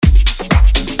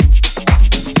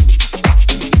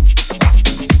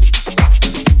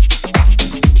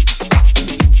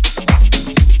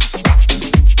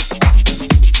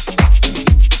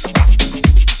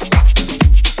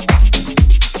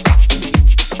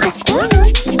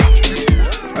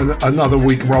Another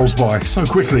week rolls by so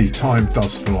quickly, time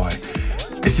does fly.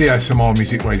 It's the ASMR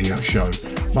Music Radio Show.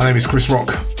 My name is Chris Rock.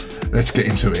 Let's get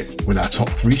into it with our top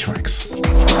 3 tracks.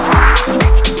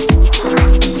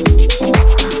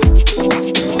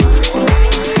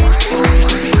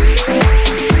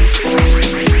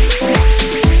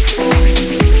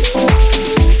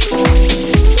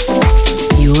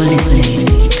 You're listening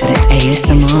to the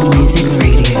ASMR Music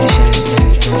Radio Show.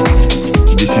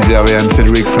 This is Yuriy and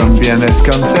Frederick from B&S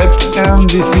Concept, and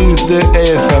this is the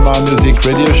ASMR Music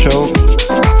Radio Show.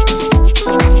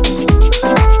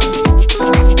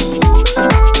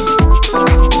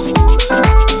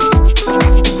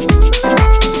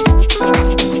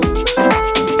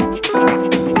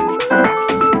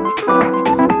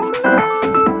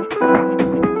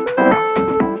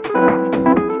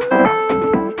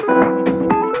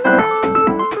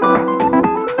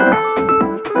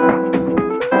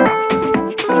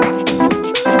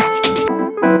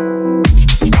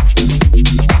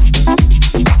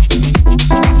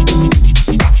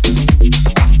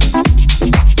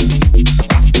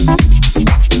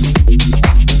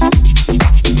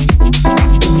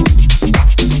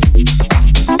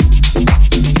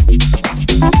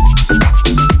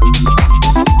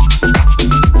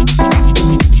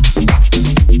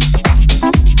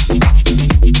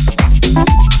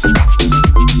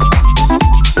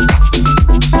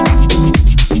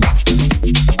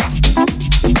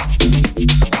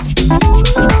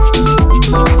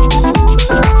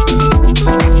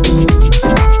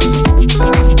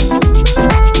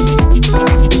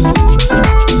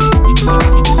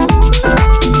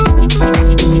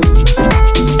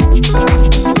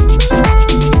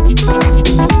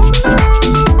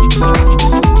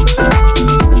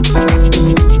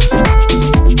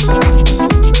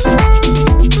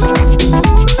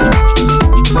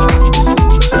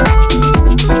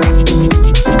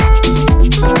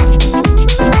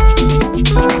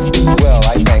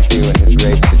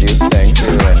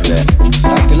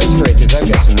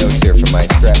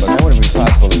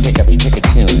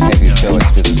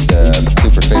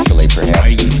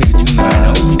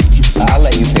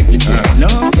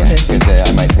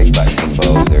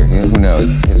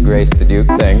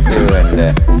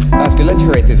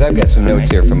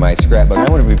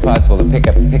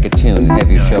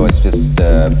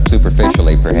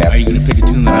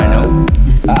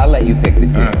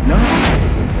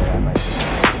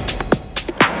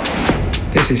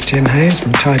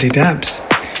 Tidy Dabs,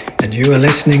 and you are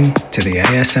listening to the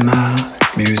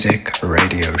ASMR Music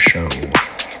Radio Show.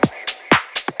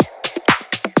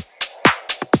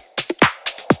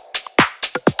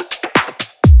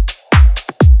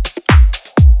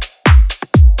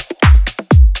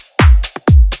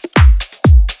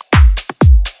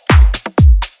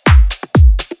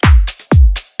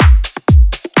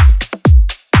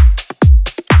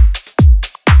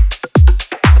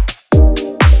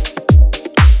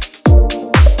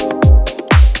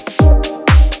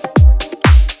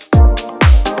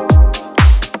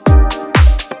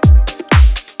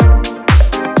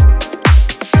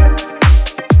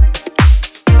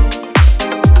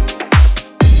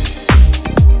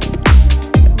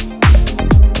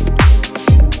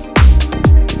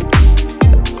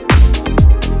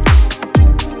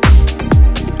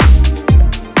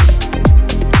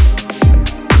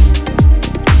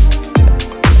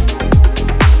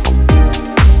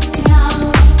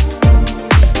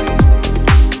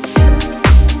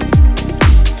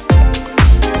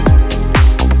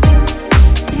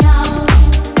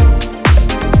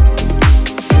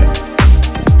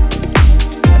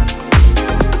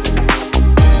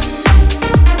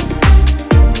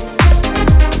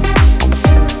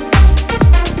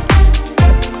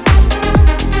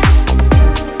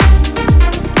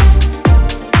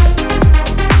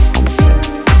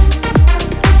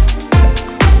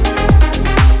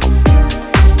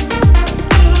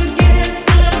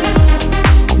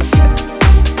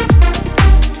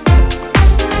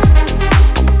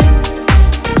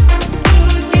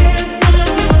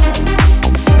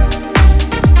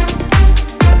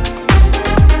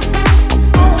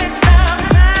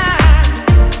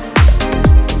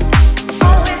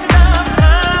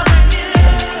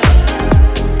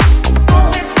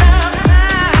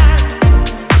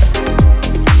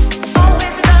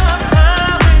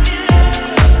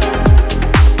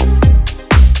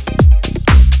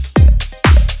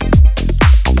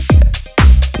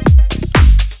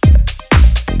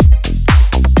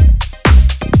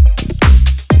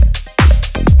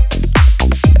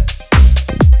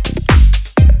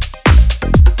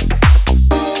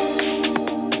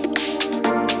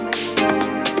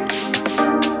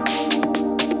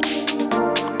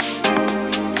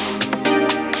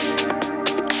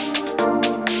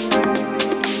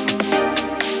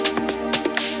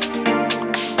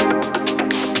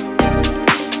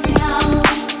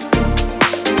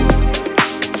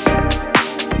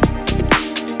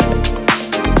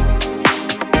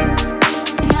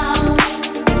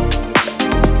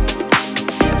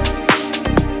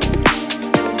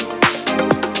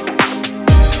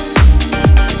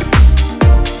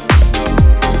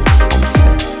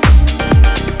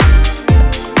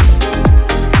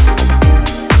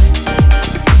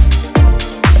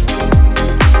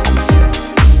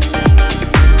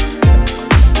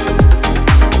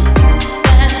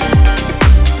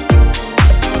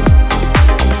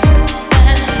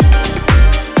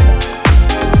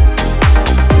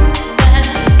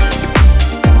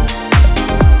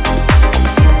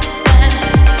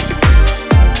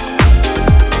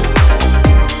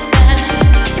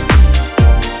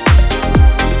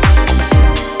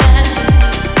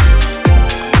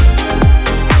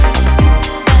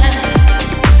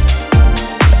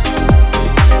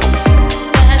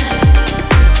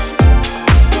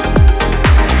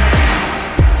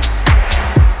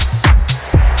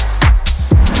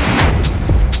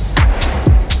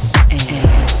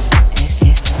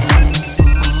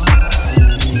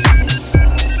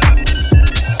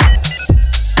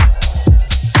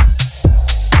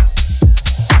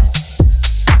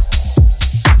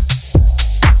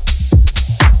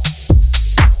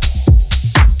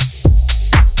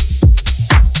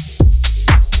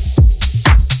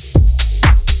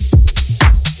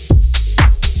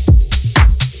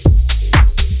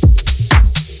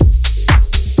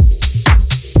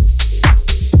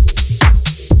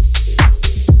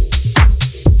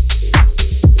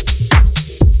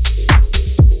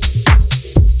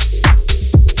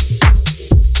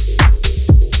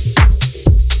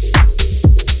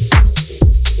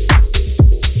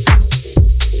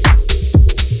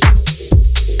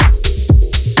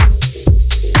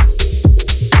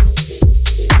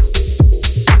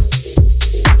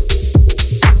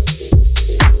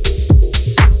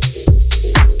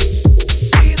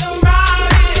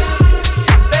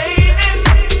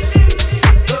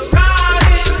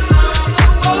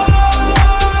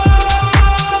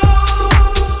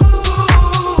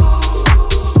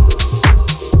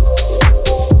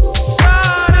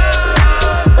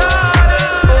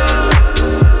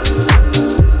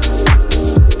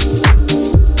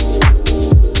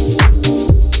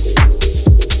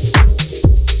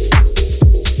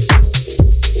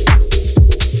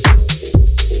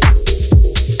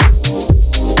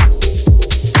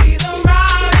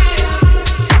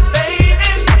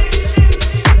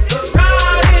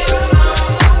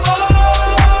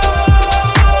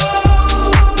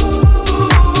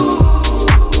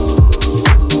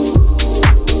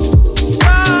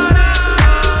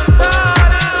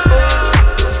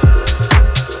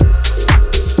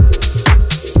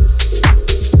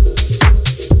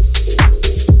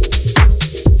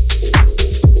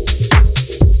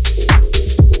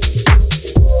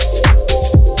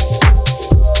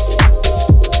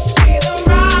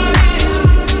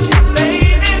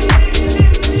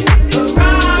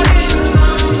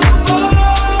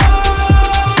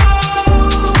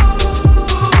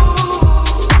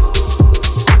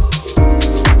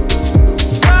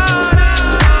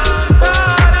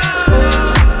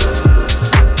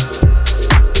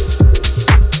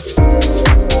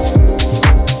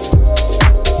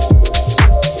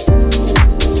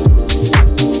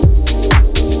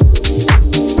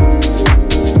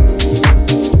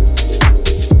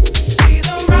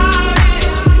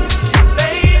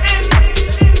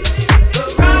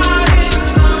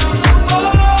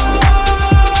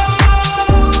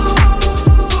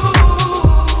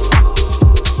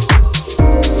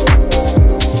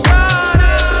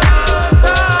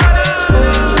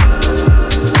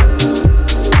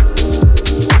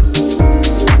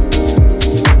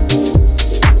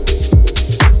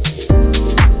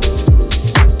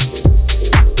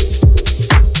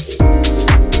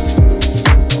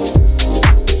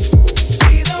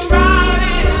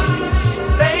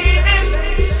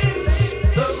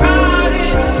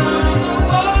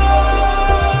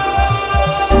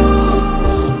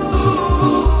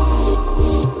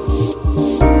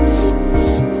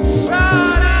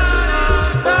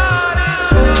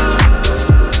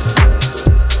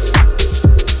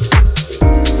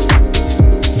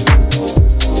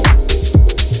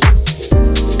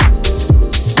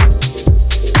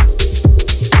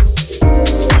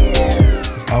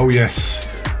 Oh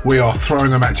yes, we are throwing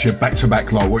them at you back to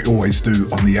back like we always do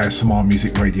on the ASMR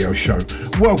Music Radio Show.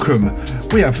 Welcome.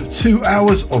 We have 2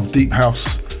 hours of deep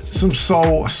house, some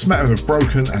soul, a smattering of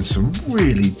broken, and some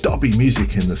really dubby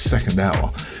music in the second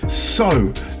hour.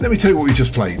 So, let me tell you what we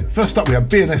just played. First up, we have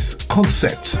B&S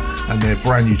Concept and their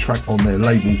brand new track on their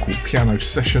label called Piano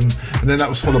Session. And then that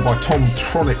was followed by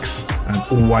Tronix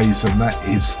and Always, and that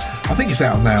is, I think it's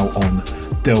out now on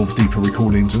Delve Deeper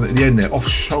Recordings. And at the end there,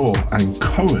 Offshore And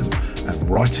Coen and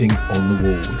Writing on the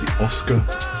Wall with the Oscar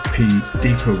P.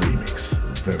 Deeper remix.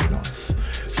 Very nice.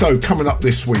 So, coming up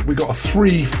this week, we got a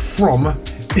 3 from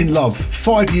In Love.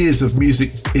 5 years of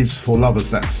music is for lovers.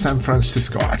 That's San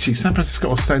Francisco. Actually, San Francisco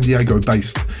or San Diego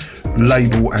based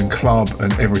label and club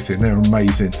and everything. They're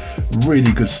amazing.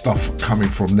 Really good stuff coming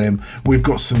from them. We've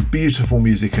got some beautiful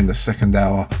music in the second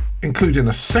hour, including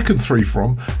a second 3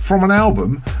 from an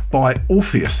album by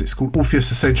Opheus. It's called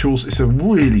Opheus Essentials. It's a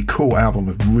really cool album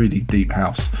of really deep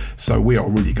house. So we are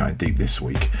really going deep this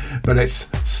week. But let's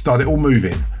start it all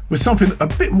moving with something a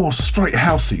bit more straight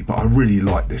housey, but I really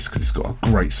like this because it's got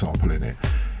a great sample in it.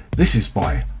 This is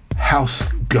by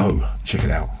Housego. Check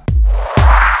it out.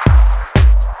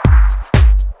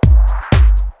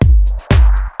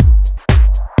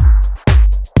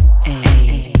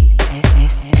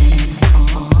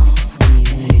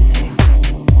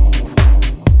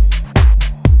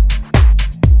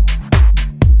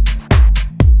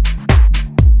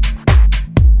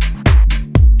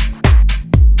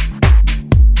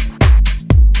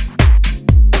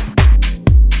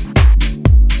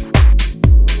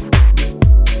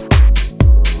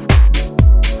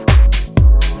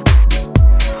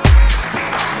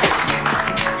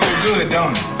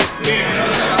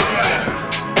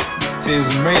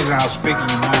 It's amazing how speaking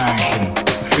your mind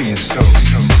can free your soul.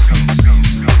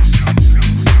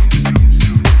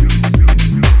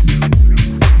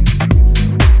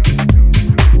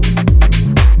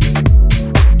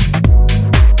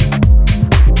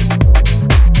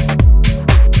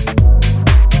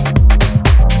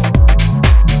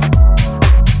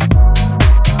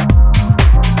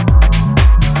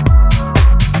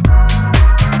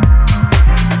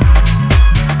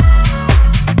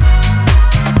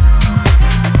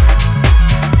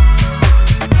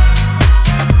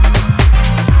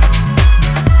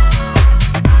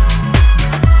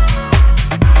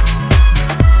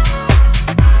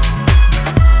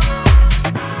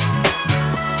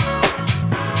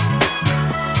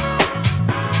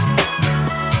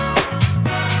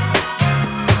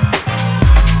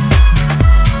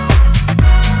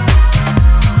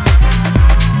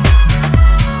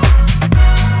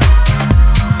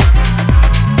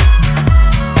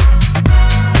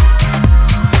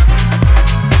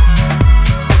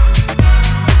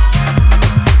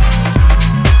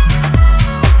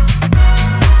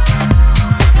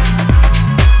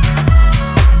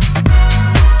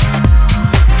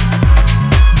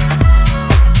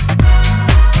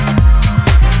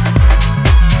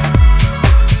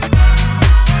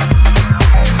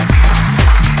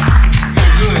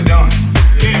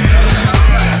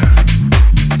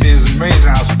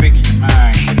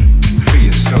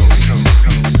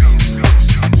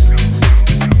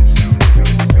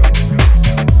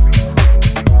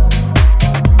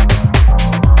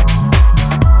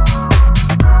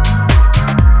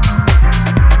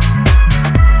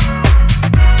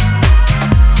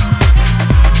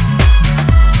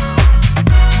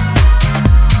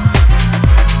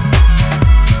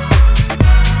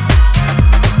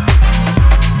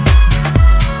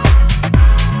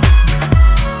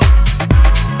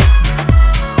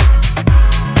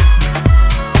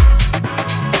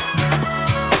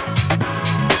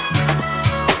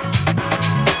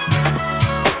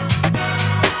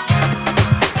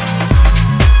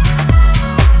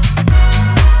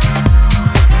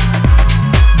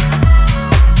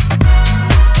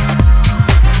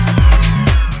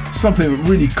 Something that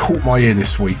really caught my ear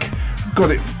this week. Got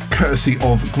it courtesy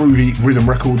of Groovy Rhythm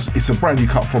Records. It's a brand new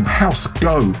cut from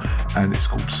Housego and it's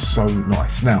called So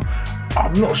Nice. Now,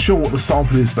 I'm not sure what the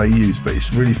sample is they use, but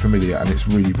it's really familiar and it's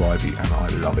really vibey and I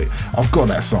love it. I've got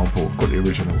that sample, got the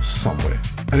original somewhere.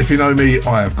 And if you know me,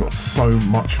 I have got so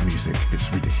much music,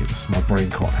 it's ridiculous. My brain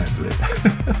can't handle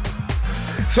it.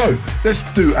 So let's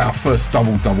do our first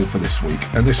double for this week,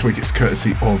 and this week it's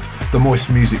courtesy of the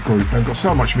Moist Music Group. They've got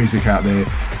so much music out there,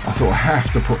 I thought I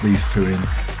have to put these two in.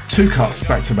 2 cuts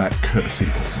back to back courtesy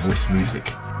of Moist Music.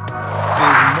 It's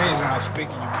amazing how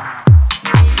speaking your mind.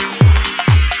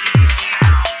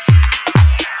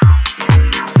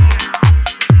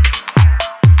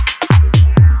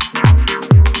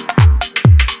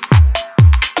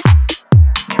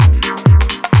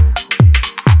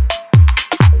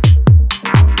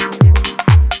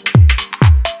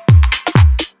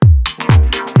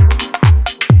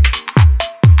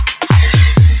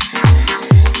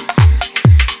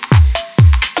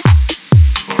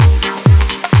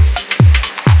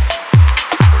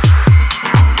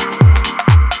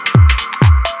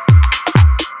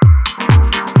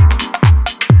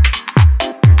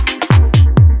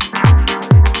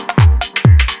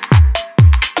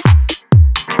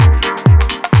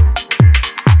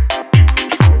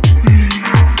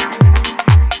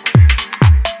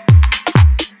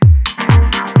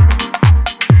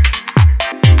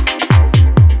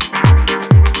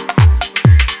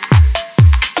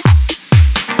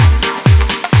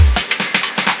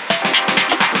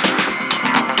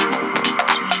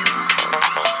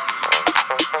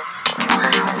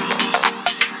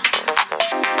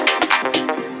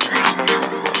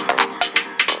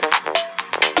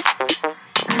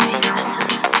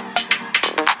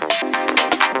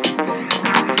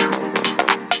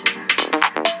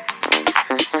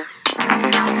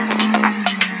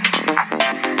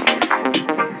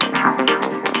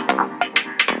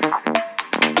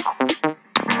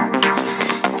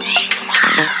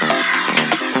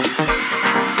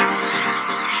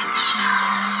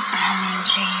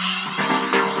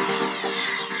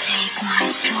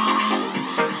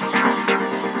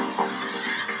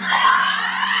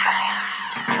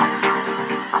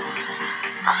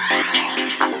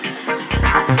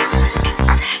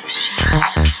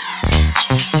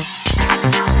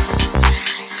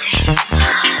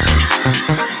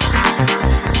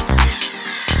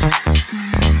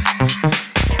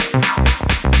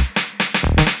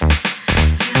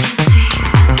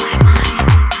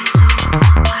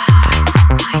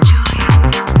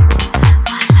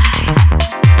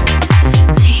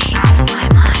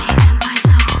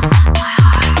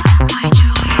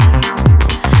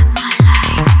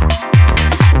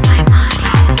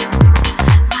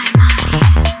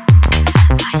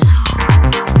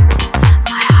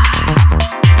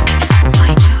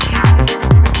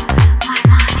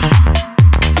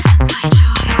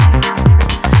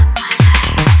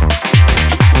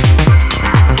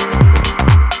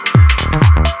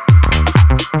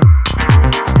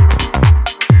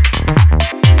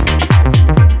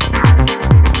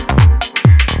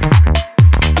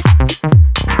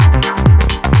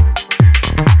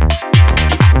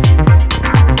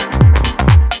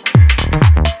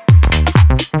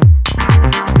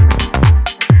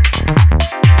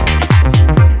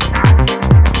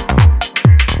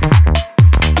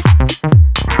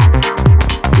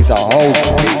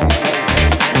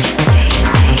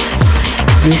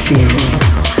 This is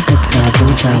the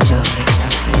double double.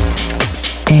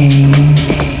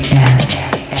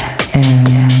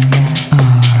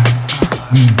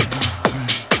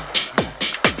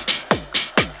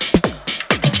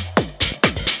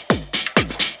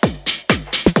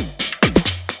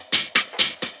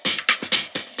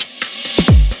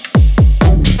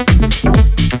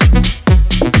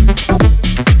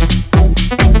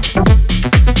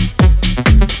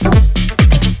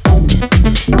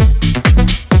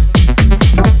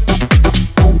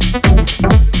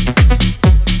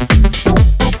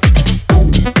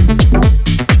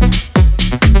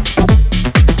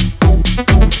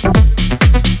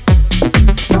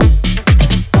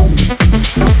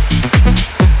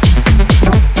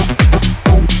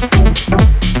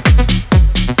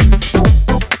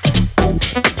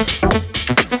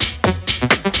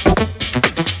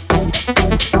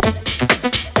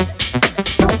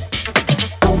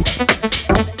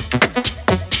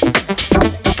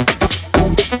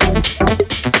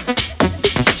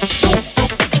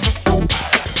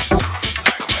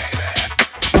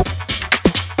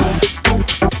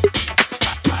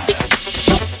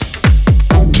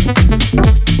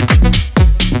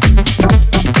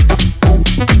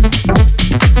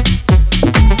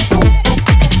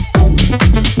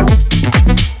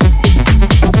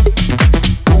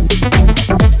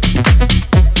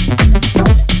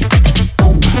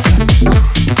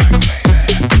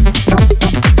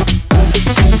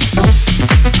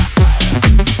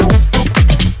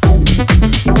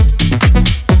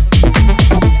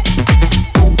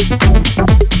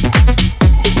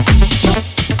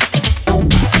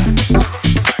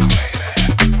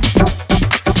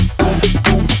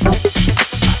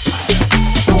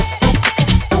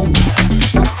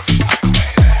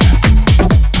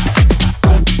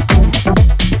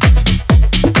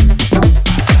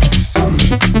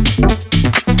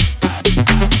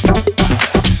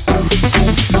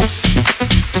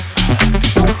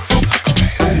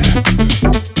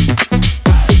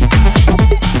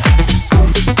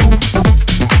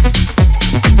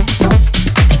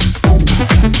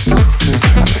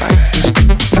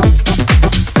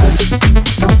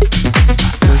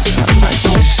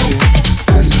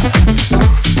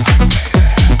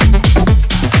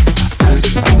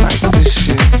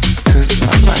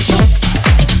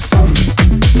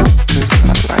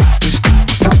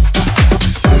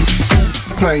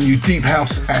 playing you deep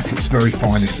house at its very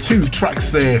finest. 2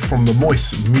 tracks there from the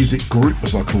Moist Music group,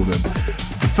 as I call them.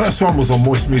 The first one was on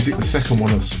Moist Music, the second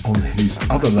one was on his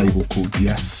other label called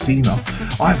Yasina.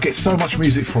 I get so much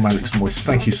music from Alex Moist,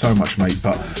 thank you so much mate,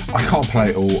 but I can't play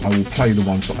it all. I will play the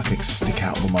ones that I think stick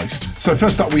out the most. So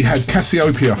first up we had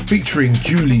Cassiopeia featuring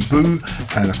Julie Boo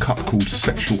and a cut called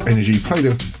Sexual Energy. Played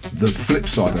the flip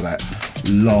side of that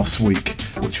last week,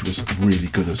 which was really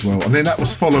good as well. And then that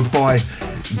was followed by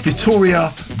Vittorio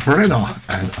Brena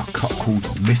and a cut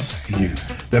called Miss You.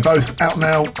 They're both out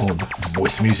now on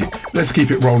Moist Music. Let's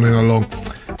keep it rolling along.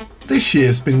 This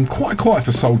year's been quite quiet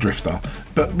for Soledrifter,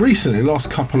 but recently, last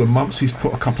couple of months, he's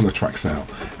put a couple of tracks out,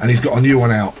 and he's got a new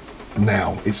one out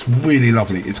now. It's really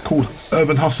lovely. It's called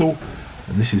Urban Hustle,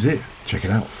 and this is it. Check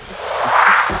it out.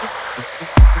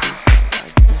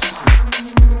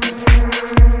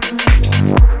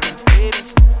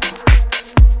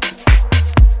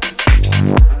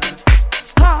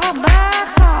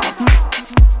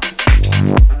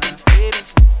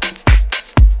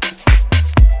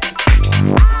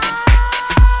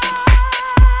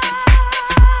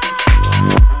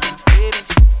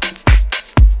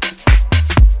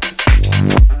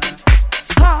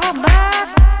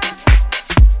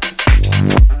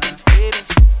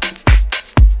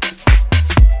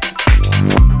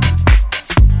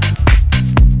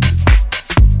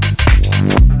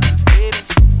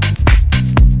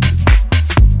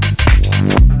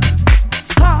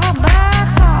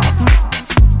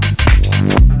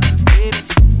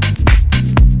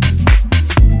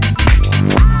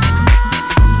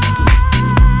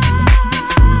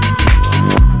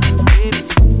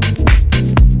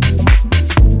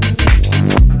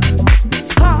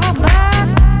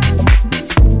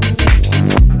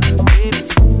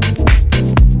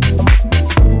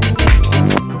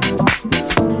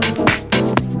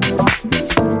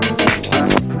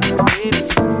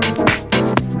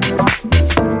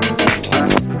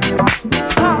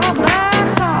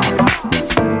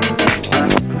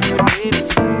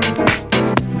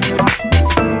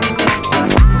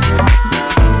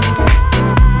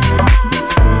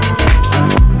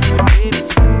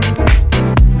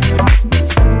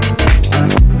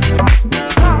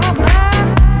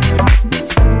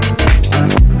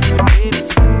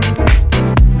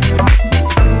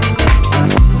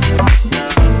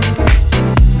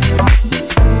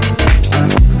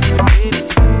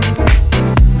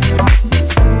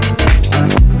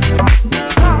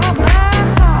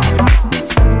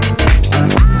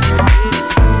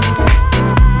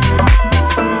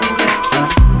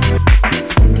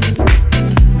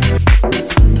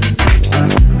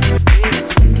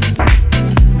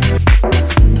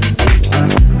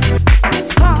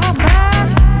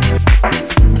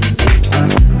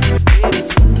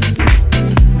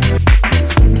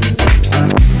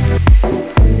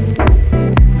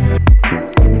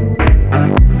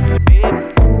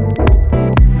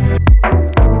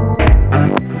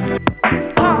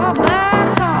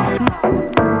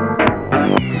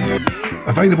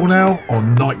 available now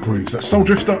on Night Grooves. That's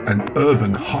Soledrifter and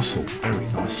Urban Hustle. Very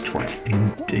nice track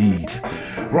indeed.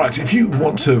 Right, if you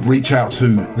want to reach out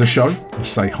to the show,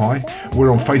 say hi,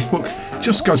 we're on Facebook.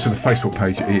 Just go to the Facebook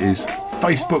page. It is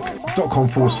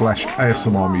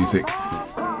facebook.com/ASMR Music.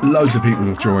 Loads of people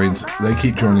have joined. They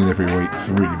keep joining every week. It's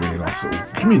a really, really nice little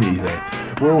community there.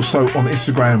 We're also on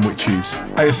Instagram, which is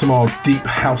ASMR Deep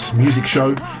House Music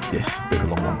Show. Yes, a bit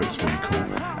of a long one, but it's really cool.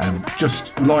 And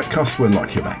just like us, we'll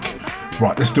like you back.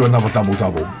 Right, let's do another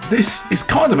double-double. This is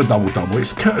kind of a double-double.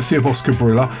 It's courtesy of Oscar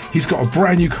Barila. He's got a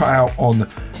brand new cutout on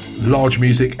Large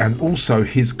Music, and also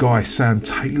his guy Sam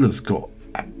Taylor's got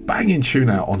a banging tune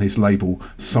out on his label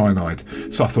Cyanide.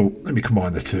 So I thought, let me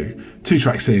combine the two. Two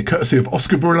tracks here, courtesy of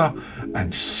Oscar Barila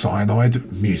and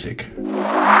Cyanide Music.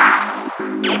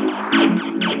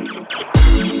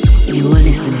 You're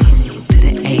listening to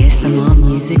the ASMR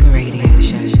Music Radio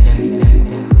Show.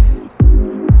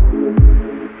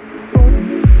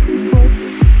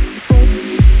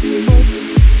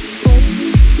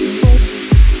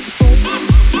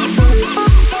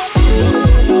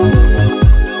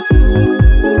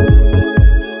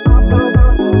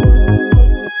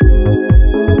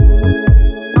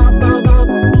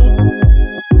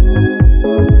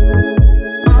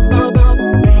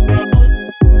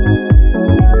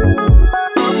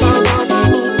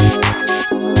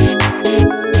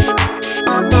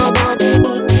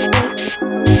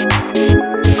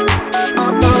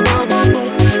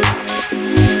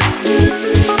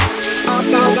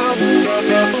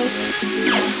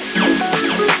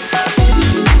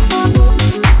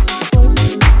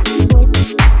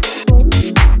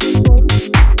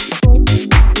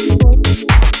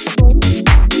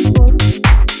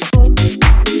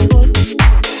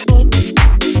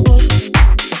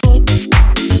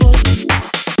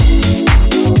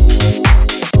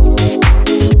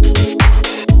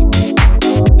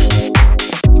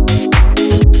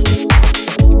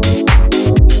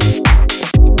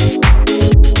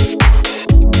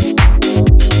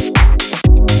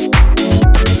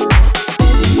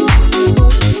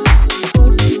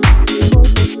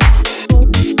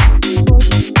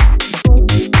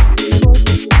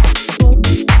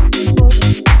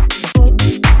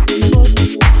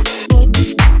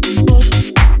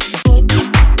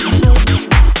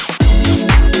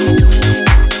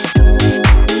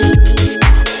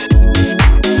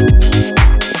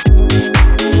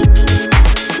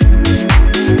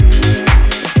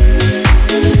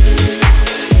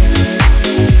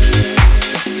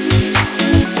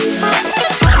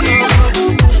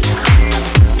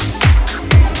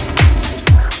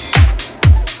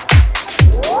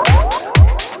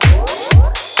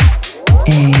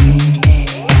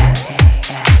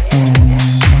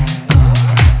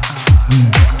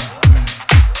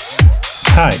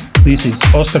 This is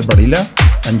Oscar Barila,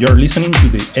 and you're listening to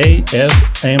the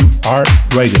ASMR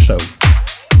Radio Show.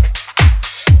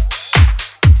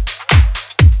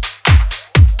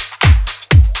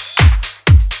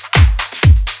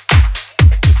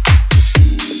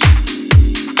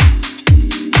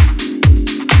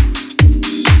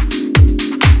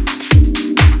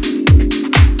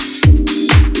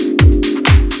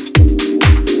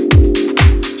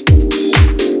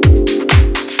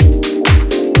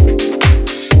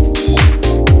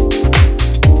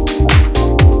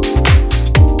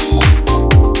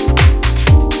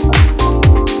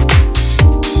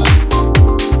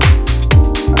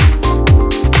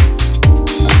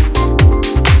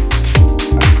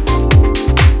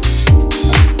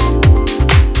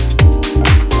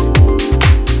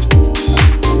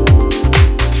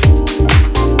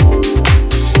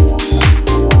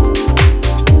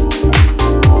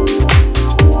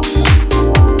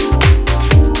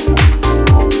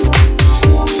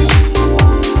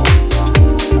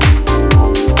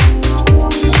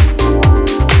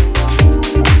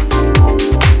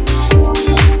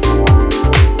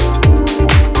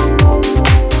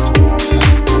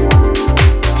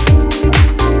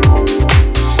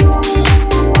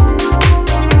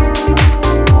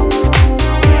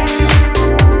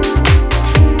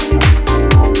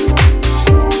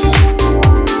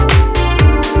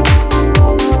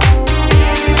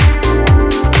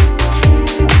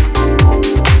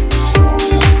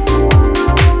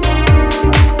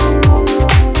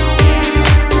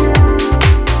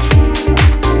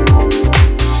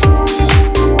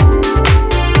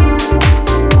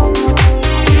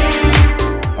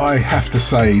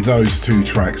 Say those two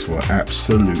tracks were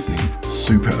absolutely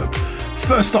superb.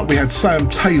 First up we had Sam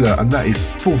Taylor, and that is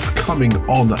forthcoming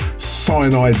on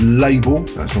Cyanide label,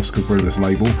 that's Oscar Barila's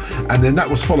label, and then that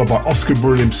was followed by Oscar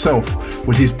Barila himself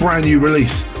with his brand new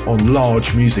release on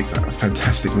Large Music, that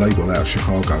fantastic label out of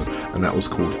Chicago, and that was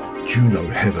called Juno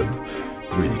Heaven.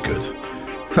 Really good.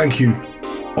 Thank you,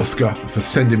 Oscar, for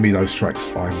sending me those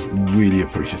tracks. I'm really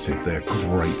appreciative. They're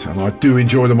great, and I do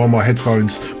enjoy them on my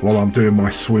headphones while I'm doing my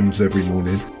swims every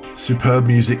morning. Superb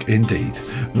music indeed.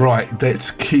 Right, let's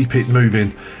keep it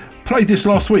moving. Played this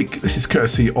last week. This is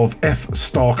courtesy of F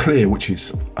Star Clear, which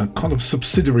is a kind of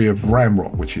subsidiary of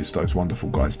Ramrock, which is those wonderful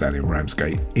guys down in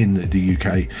Ramsgate in the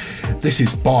UK. This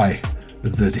is by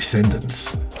The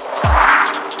Descendants.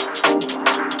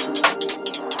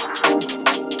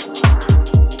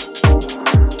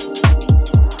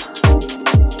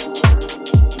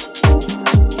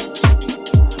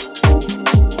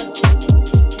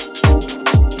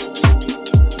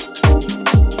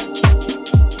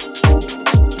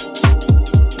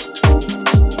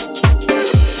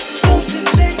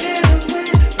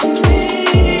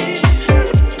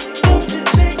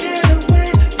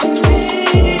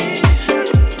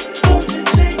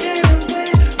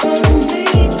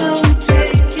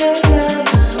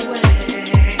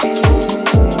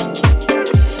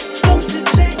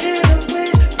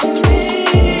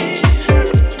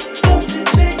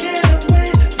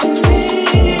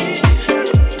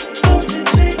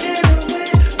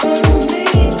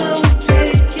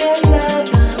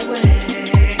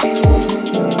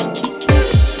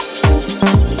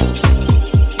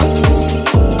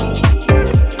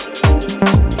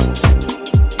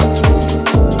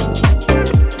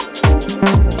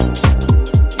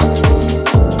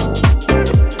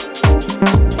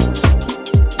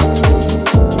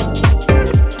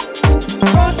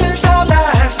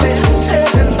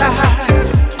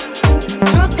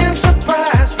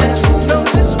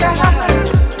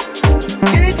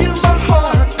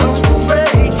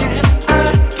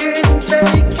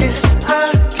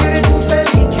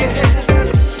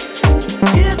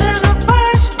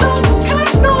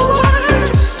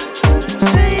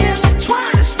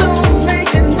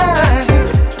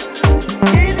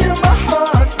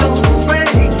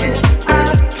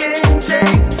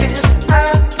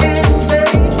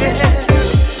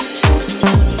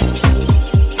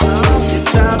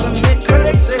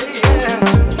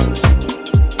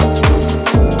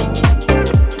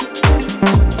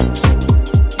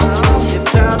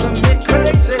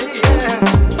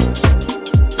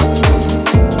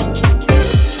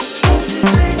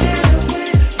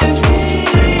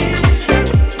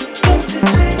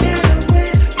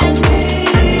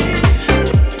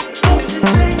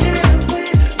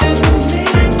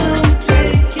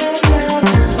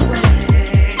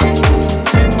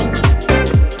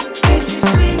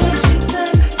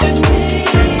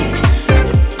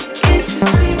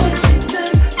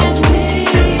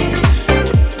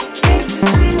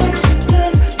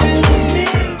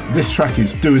 Track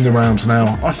is doing the rounds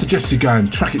now. I suggest you go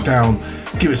and track it down,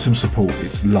 give it some support.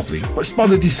 It's lovely. But it's by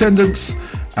The Descendants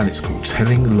and it's called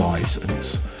Telling Lies, and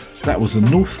that was the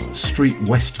North Street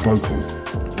West vocal.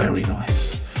 Very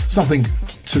nice. Something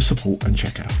to support and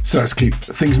check out. So let's keep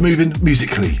things moving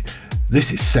musically.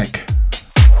 This is Sek.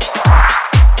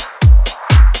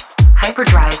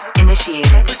 Hyperdrive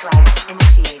initiated. Hyperdrive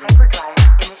initiated. Hyperdrive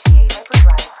initiated.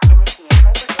 Hyperdrive initiated.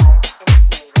 Hyperdrive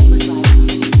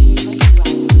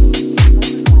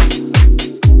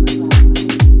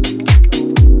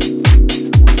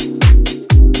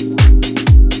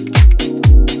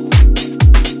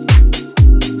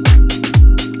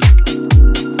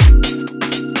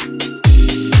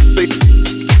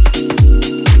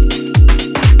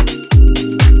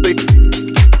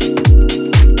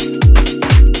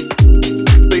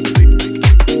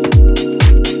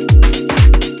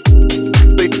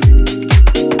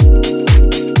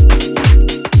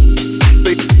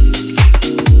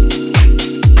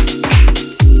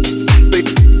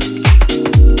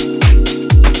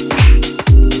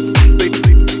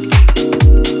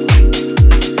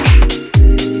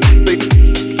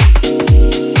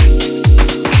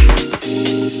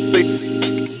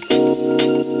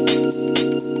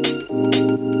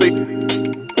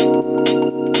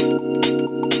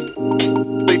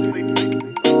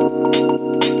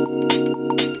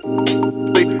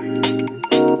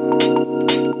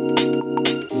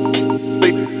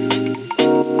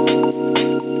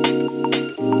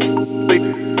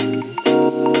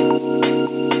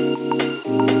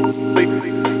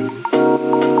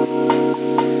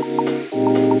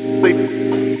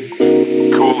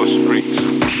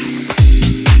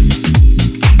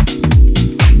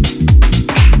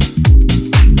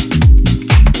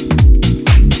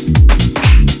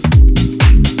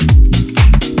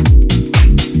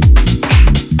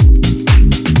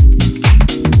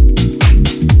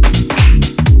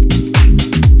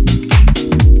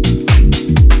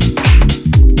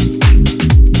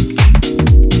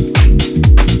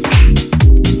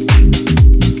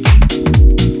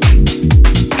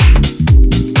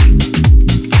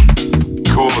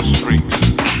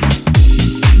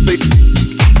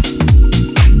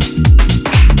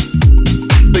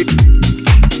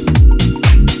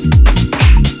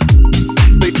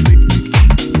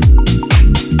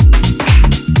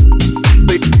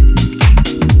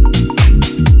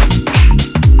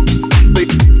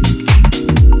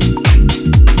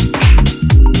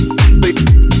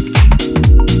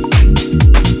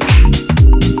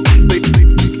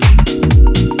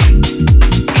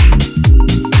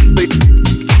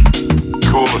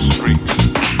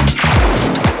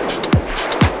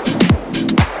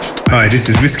Hi, this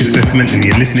is Risk Assessment, and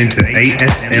you're listening to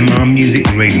ASMR Music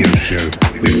Radio Show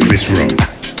with Chris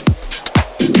Rock.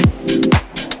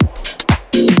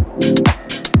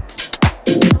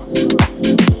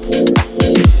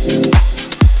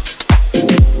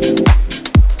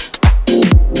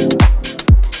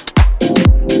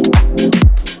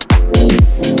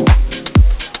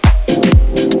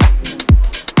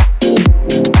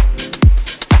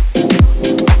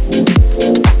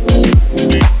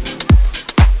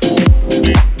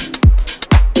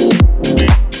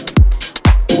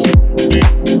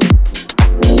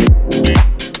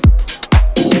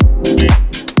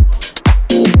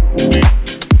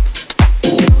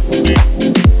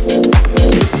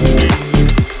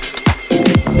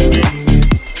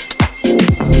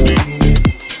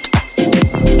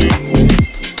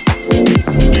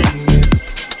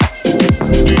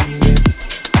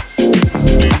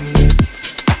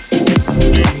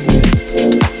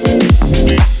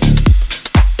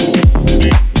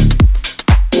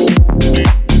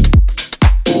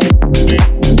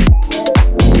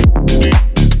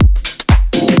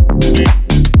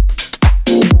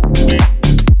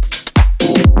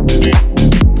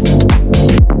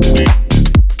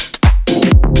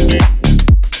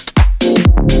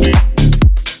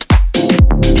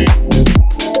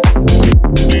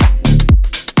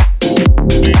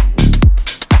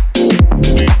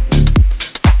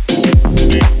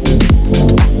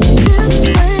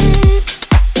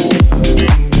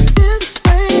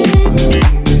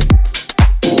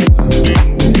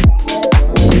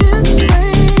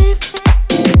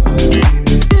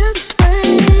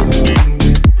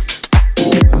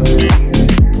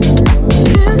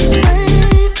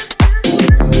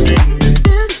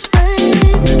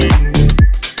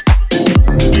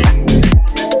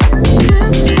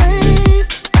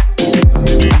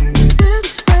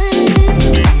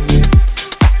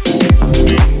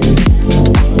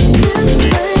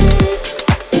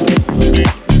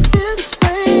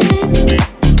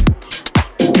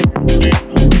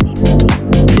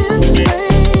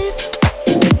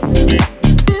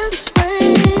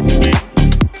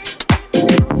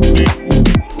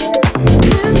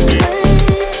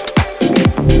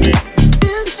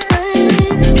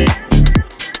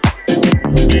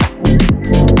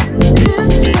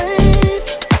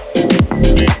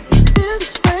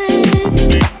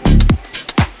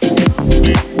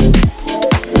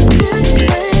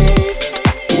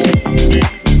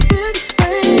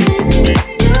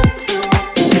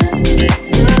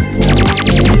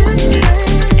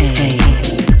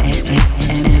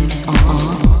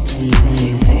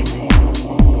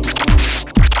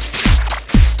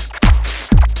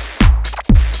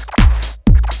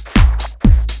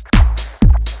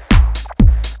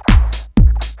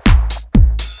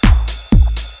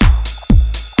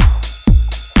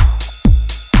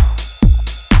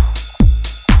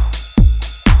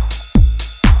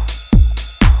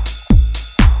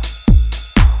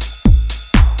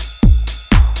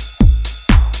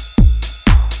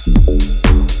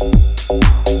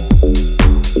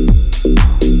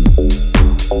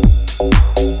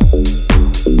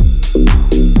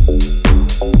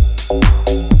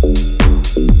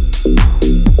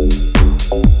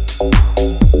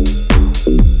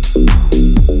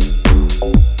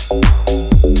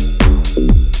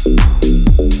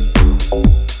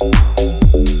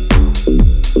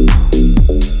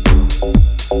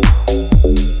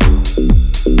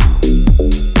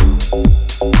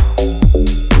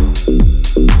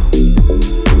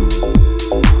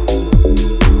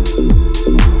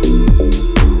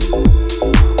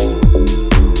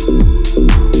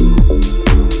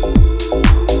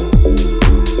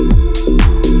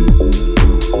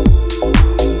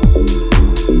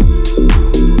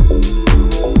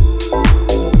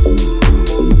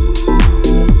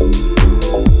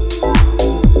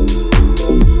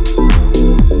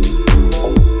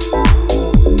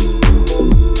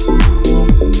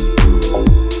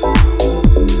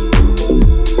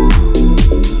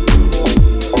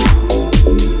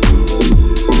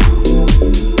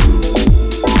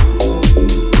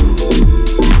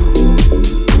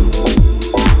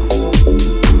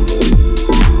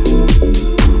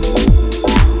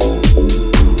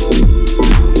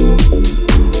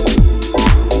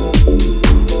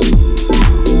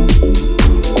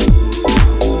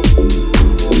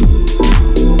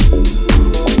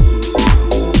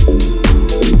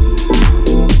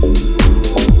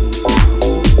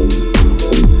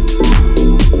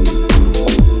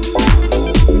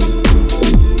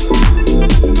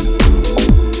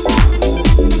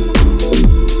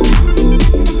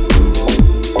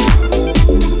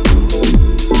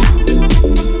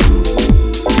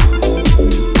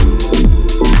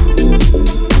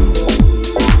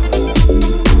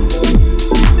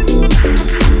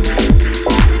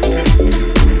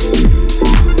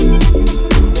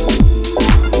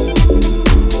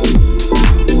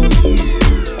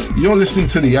 You're listening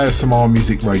to the ASMR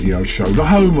Music Radio Show, the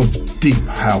home of deep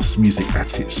house music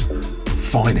at its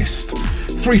finest.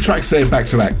 3 tracks there back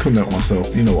to back, couldn't help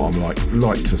myself. You know what I'm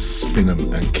like to spin them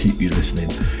and keep you listening.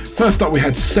 First up we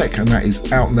had Sek, and that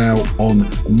is out now on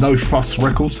No Fuss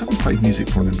Records. Haven't played music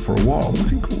from them for a while. I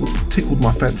think it tickled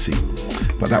my fancy,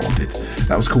 but that one did.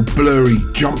 That was called Blurry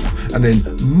Jump, and then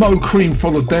Mo Cream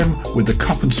followed them with the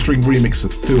cup and string remix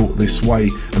of Feel This Way,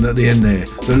 and at the end there,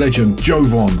 the legend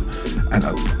Jovonn, and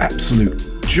an absolute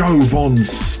Jovonn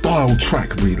style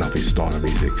track. Really love his style of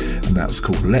music, and that was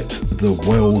called Let the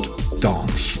World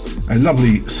Dance. A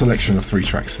lovely selection of 3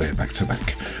 tracks there back to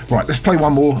back. Right, let's play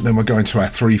one more, then we're going to our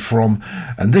 3 from,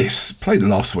 and this, played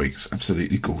last week's,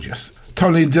 absolutely gorgeous.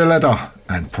 Tony Deledda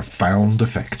and Profound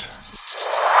Effect.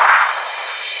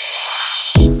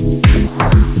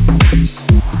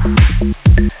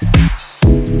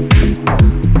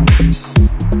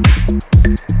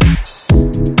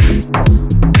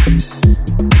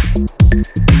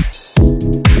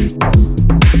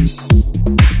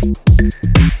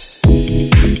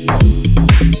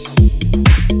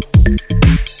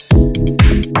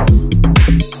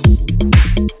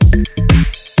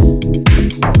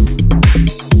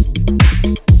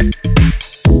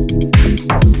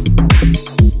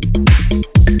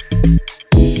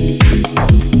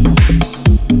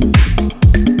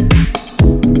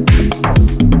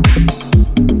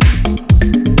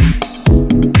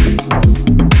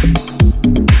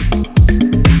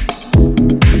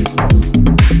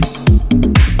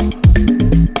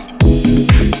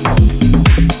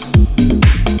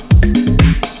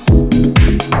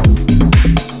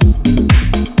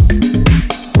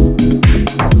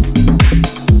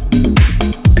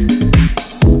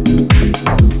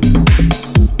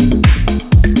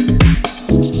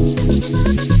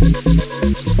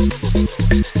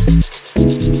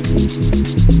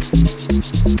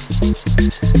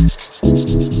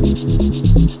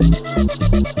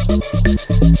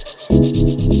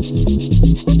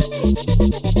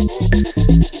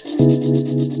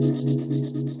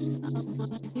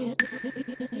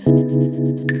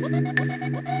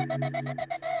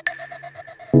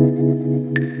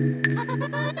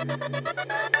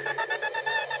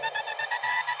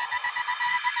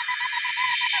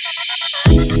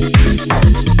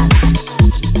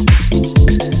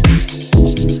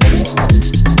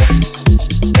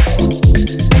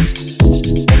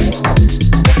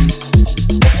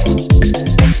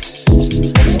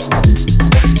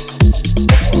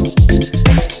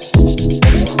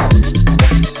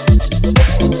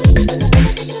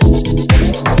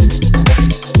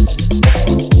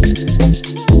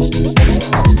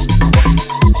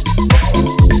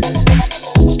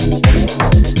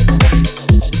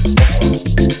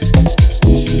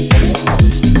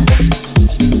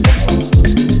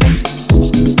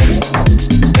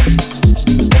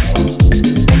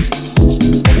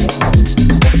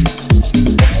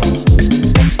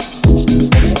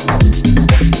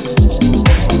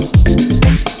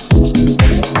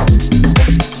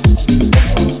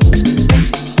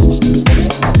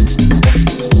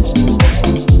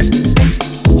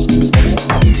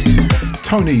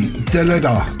 Tony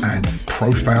Deledda and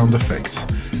Profound Effect.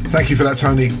 Thank you for that,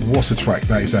 Tony. What a track.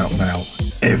 That is out now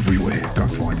everywhere. Go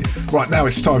and find it. Right, now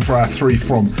it's time for our 3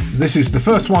 from. This is the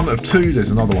first one of 2.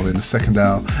 There's another one in the second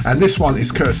hour, and this one is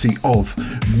courtesy of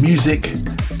Music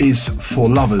Is For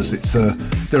Lovers.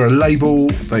 They're a label.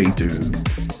 They do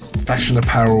fashion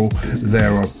apparel.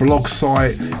 They're a blog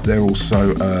site. They're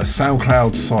also a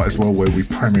SoundCloud site as well, where we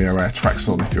premiere our tracks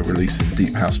on if you're releasing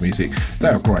deep house music.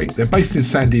 They're great. They're based in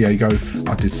San Diego.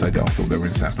 I did say that I thought they were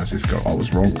in San Francisco. I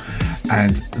was wrong.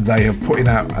 And they are putting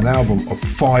out an album of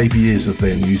 5 years of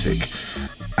their music,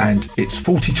 and it's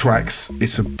 40 tracks.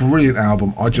 It's a brilliant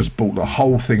album. I just bought the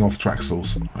whole thing off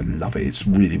Traxsource. I love it. It's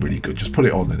really, really good. Just put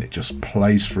it on and it just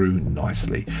plays through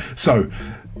nicely. So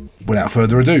without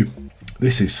further ado,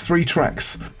 this is 3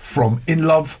 tracks from In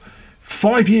Love,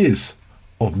 5 years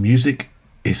of Music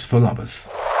Is For Lovers.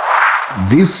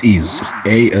 This is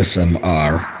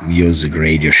ASMR Music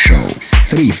Radio Show.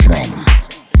 3 from.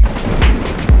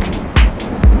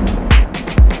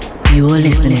 You're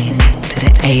listening to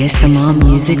the ASMR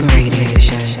Music Radio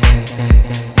Show.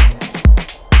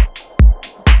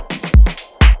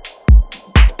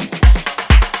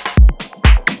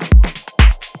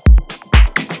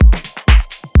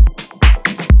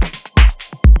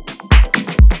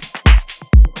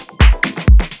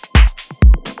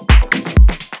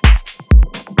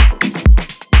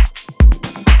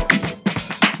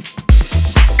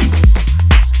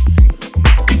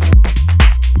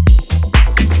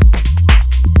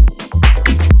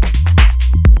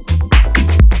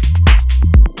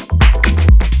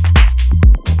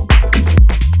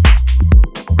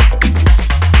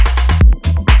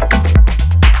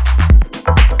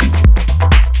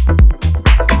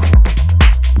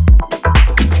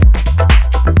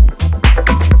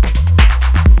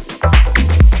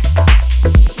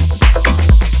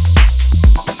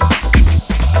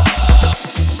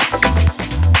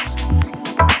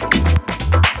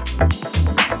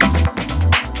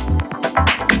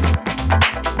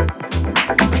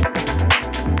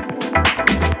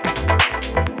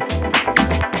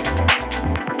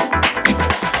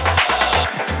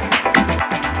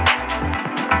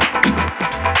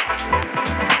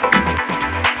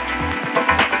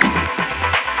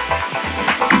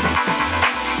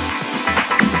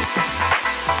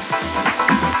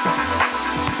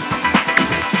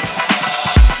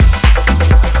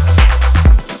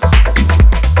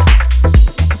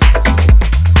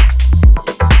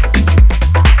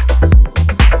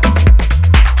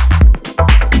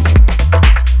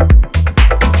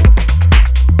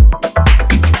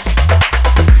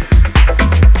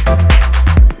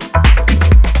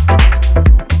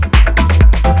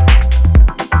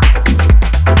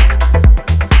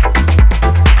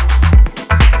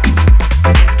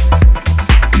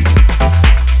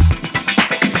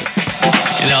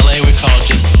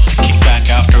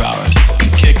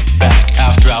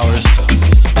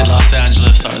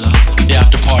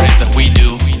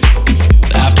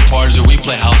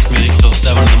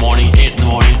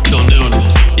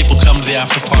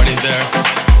 after parties there.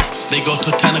 They go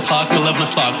till 10 o'clock, 11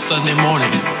 o'clock, Sunday morning.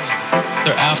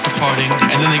 They're after partying,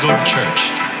 and then they go to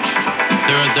church.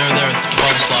 They're there at the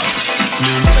 12 o'clock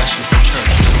noon session for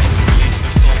church.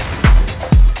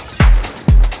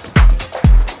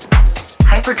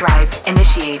 Hyperdrive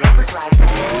initiated.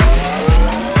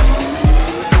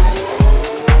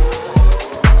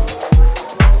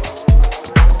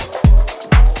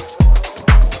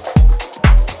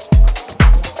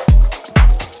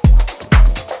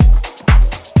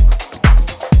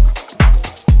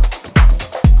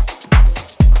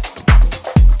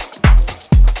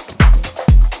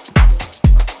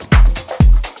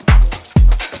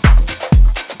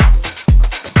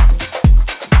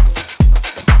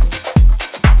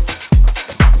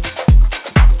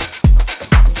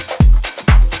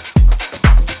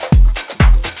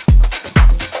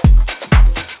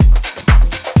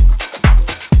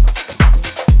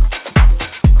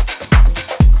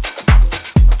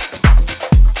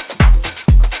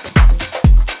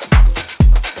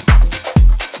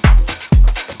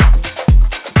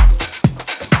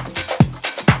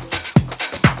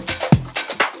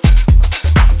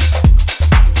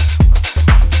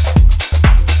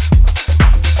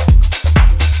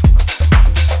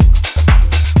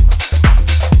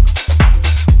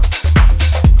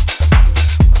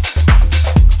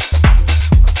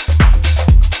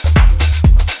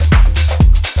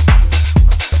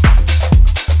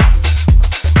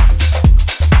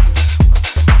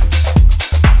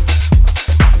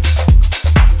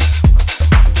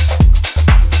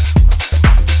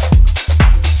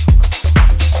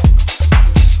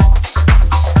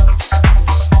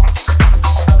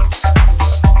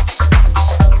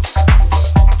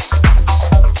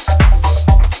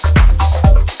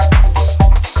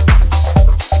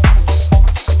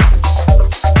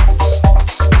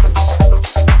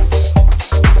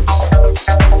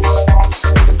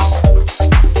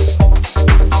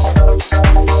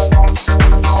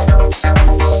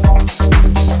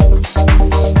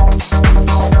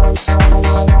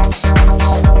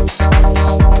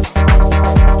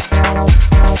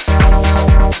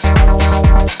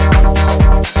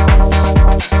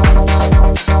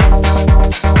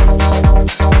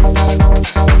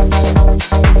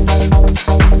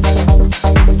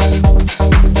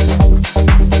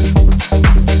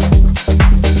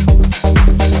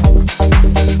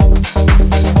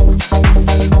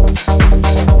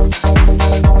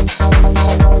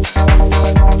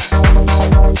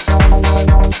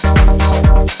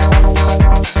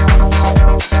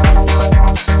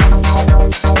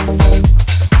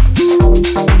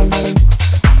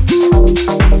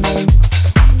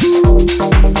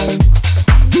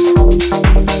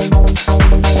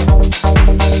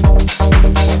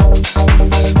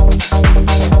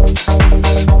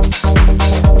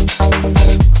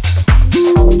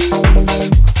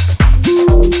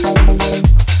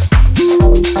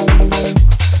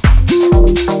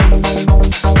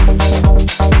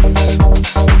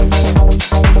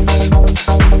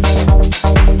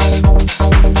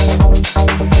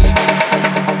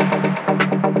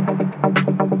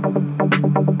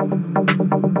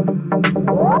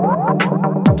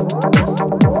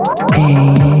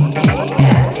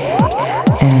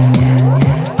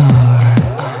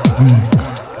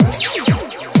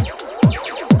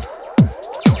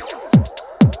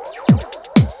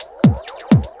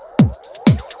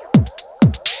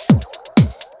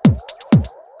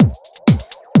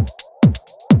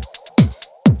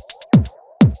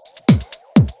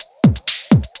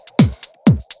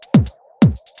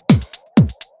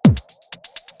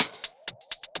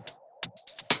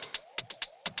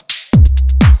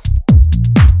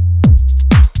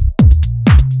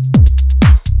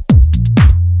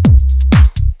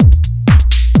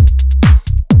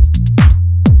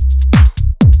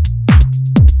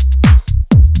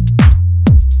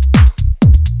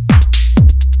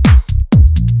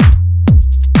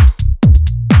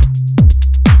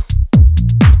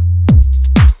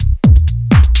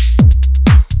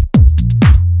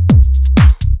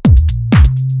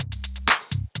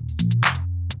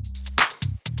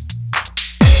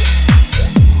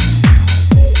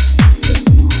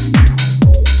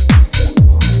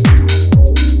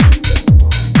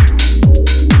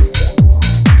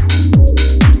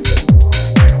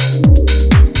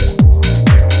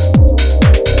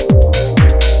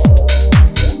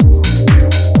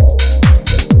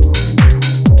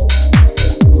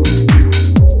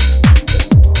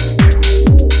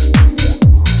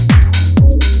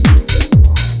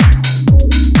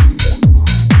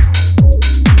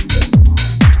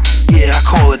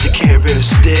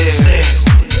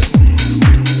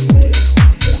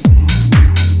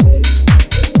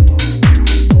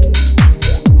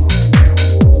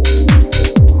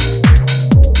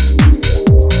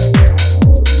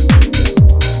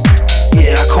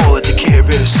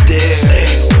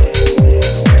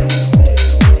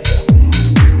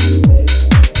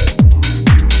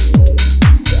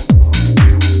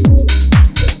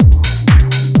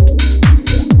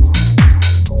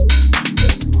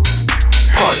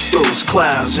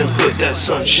 that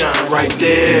sunshine right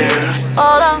there.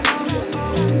 Hold on.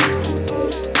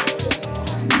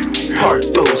 Part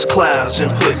those clouds and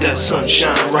put that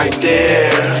sunshine right there.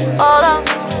 Hold on.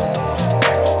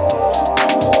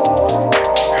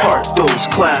 Part those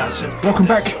clouds and welcome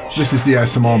back. This is the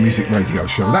ASMR Music Radio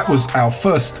Show. That was our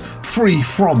first Three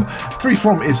From. Three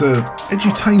From is a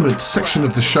edutainment section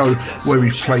of the show where we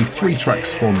play 3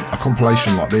 tracks from a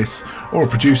compilation like this, or a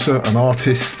producer, an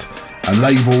artist, a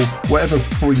label, whatever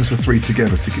brings the 3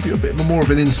 together to give you a bit more of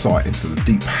an insight into the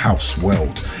deep house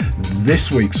world.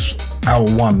 This week's Hour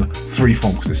 1 Three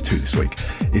From, because there's 2 this week,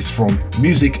 is from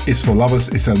Music Is For Lovers.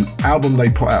 It's an album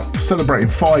they put out celebrating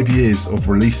 5 years of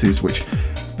releases, which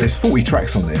there's 40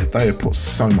 tracks on there. They have put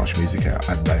so much music out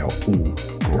and they are all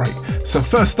great. So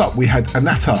first up we had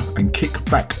ANATTA and Kick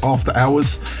Back After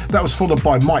Hours. That was followed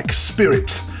by Mike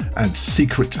Spirit and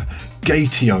Secret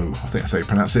Gatio, I think that's how you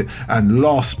pronounce it. And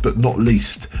last but not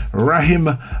least, Rahim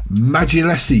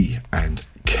Majilesi and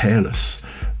Careless.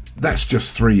 That's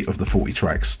just 3 of the 40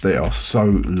 tracks. They are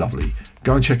so lovely.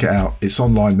 Go and check it out. It's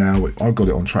online now. I've got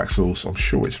it on Traxsource. I'm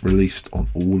sure it's released on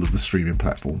all of the streaming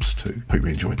platforms too. Hope you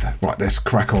enjoyed that. Right, let's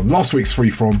crack on. Last week's Free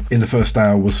From in the first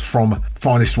hour was from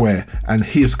Finest Wear, and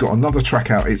he's got another track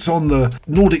out. It's on the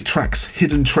Nordic Tracks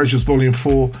Hidden Treasures Volume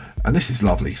 4, and this is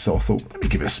lovely, so I thought, let me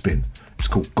give it a spin. It's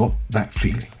called Got That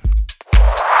Feeling.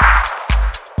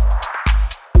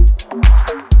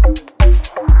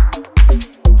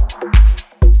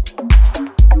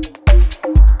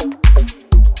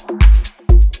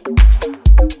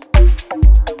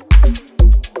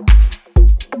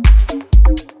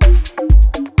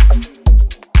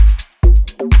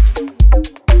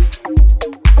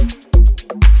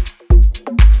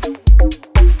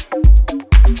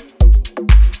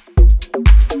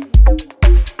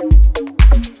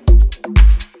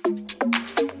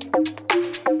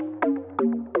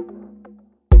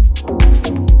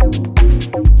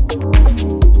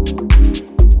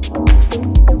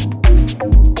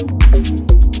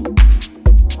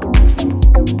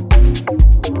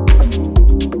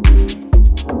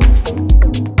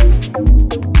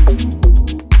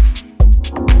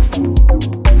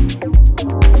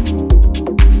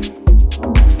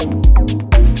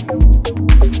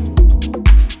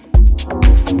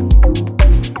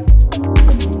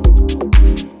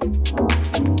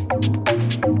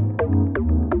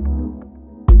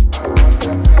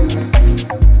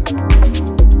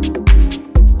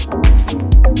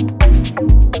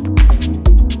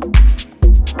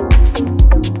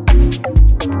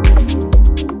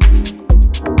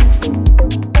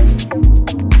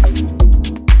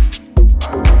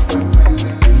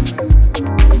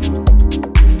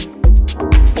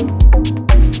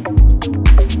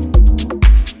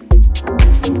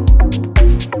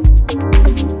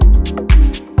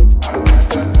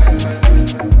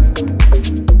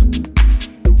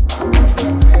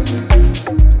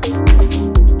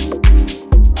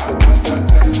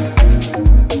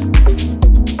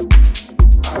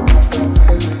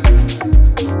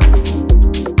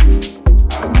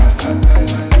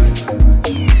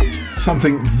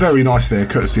 Something very nice there,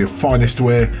 courtesy of Finest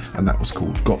Wear, and that was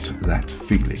called Got That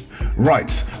Feeling.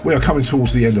 Right, we are coming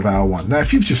towards the end of hour 1. Now,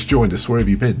 if you've just joined us, where have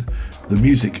you been? The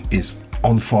music is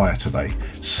on fire today.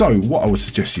 So what I would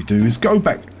suggest you do is go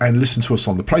back and listen to us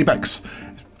on the playbacks.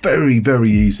 It's very, very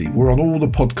easy. We're on all the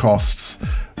podcasts,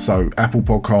 so Apple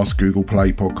Podcasts, Google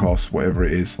Play Podcasts, whatever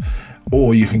it is.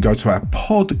 Or you can go to our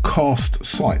podcast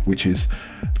site, which is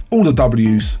all the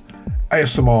W's,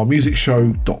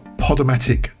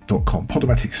 asmrmusicshow.podomatic.com.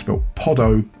 Podomatic spelled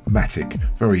Podomatic,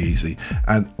 very easy.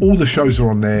 And all the shows are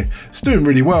on there. It's doing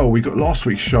really well. We got last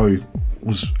week's show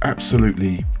was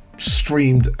absolutely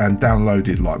streamed and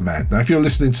downloaded like mad. Now, if you're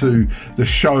listening to the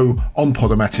show on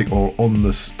Podomatic or on the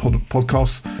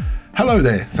podcast, hello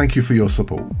there. Thank you for your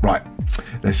support. Right,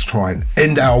 let's try and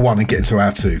end hour 1 and get into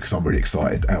hour 2 because I'm really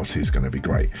excited. Hour 2 is going to be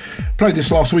great. Played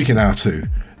this last week in hour 2.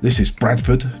 This is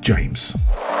Bradford James.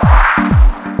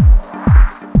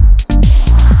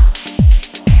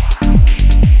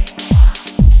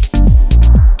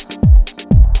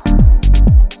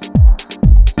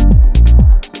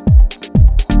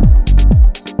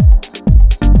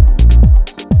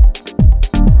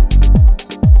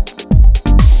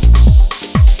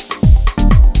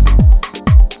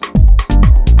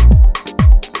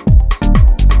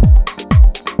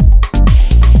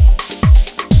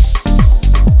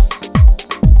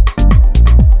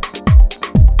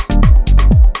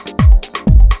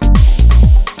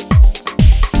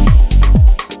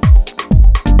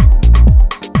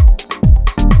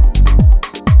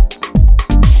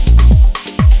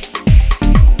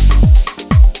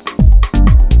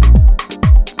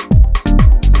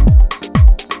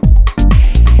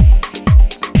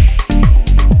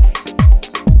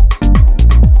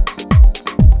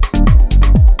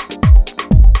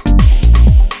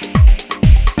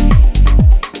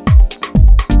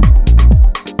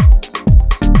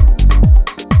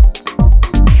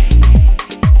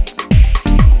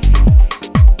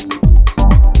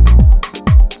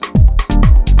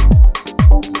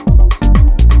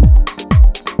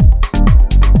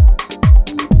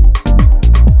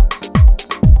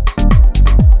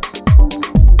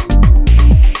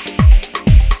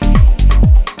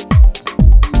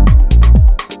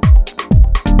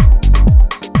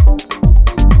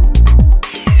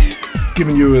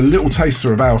 a little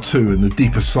taster of hour 2 and the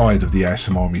deeper side of the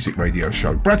ASMR Music Radio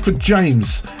Show. Bradford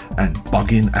James and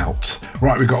Bugging Out.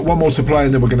 Right, we've got one more to play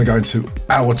and then we're going to go into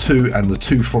hour 2 and the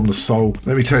 2 from the soul.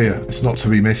 Let me tell you, it's not to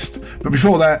be missed. But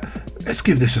before that, let's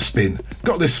give this a spin.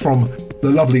 Got this from the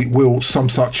lovely Will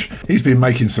Sumsuch. He's been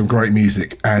making some great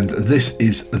music and this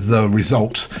is the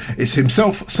result. It's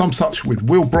himself, Sumsuch, with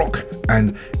Will Brock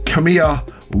and Kameelah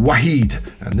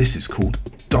Waheed, and this is called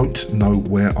Don't Know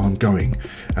Where I'm Going.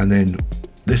 And then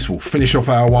this will finish off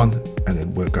hour 1 and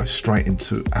then we'll go straight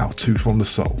into hour 2 from the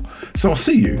soul. So I'll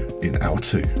see you in hour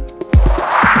 2.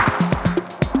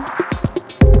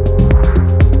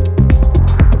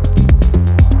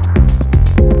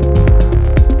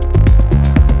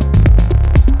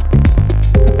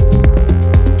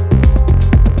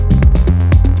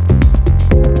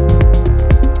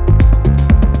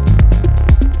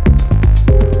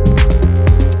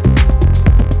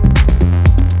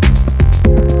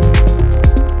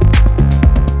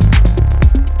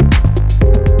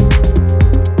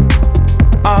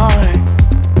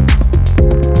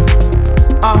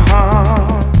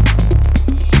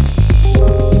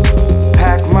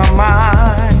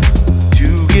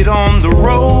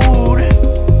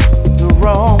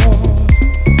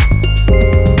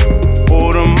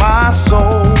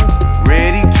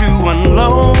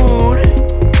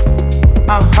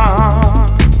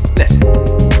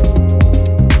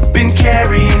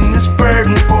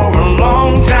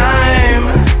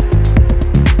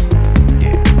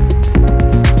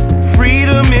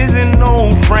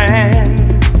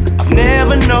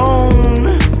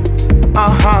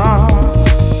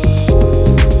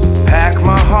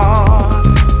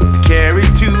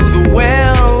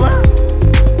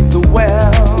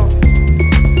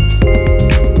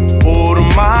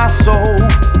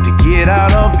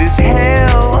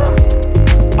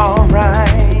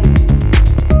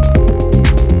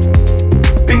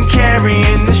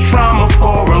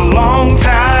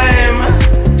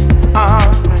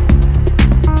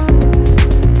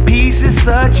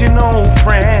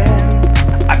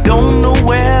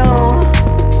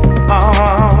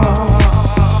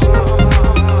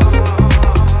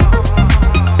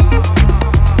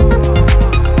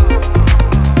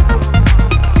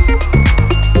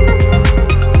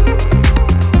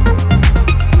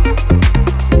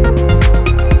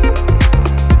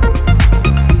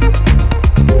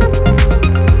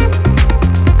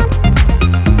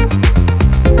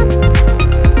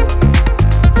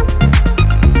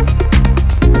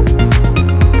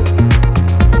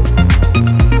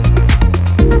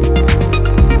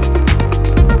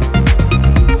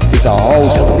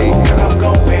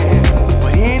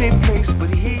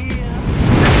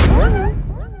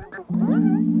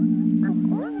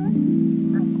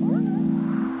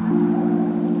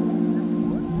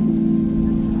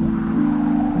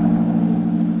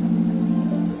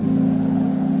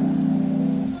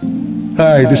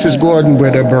 Hi, this is Gordon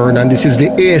Wedderburn, and this is the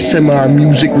ASMR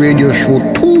Music Radio Show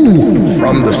 2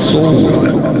 from the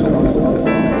Soul.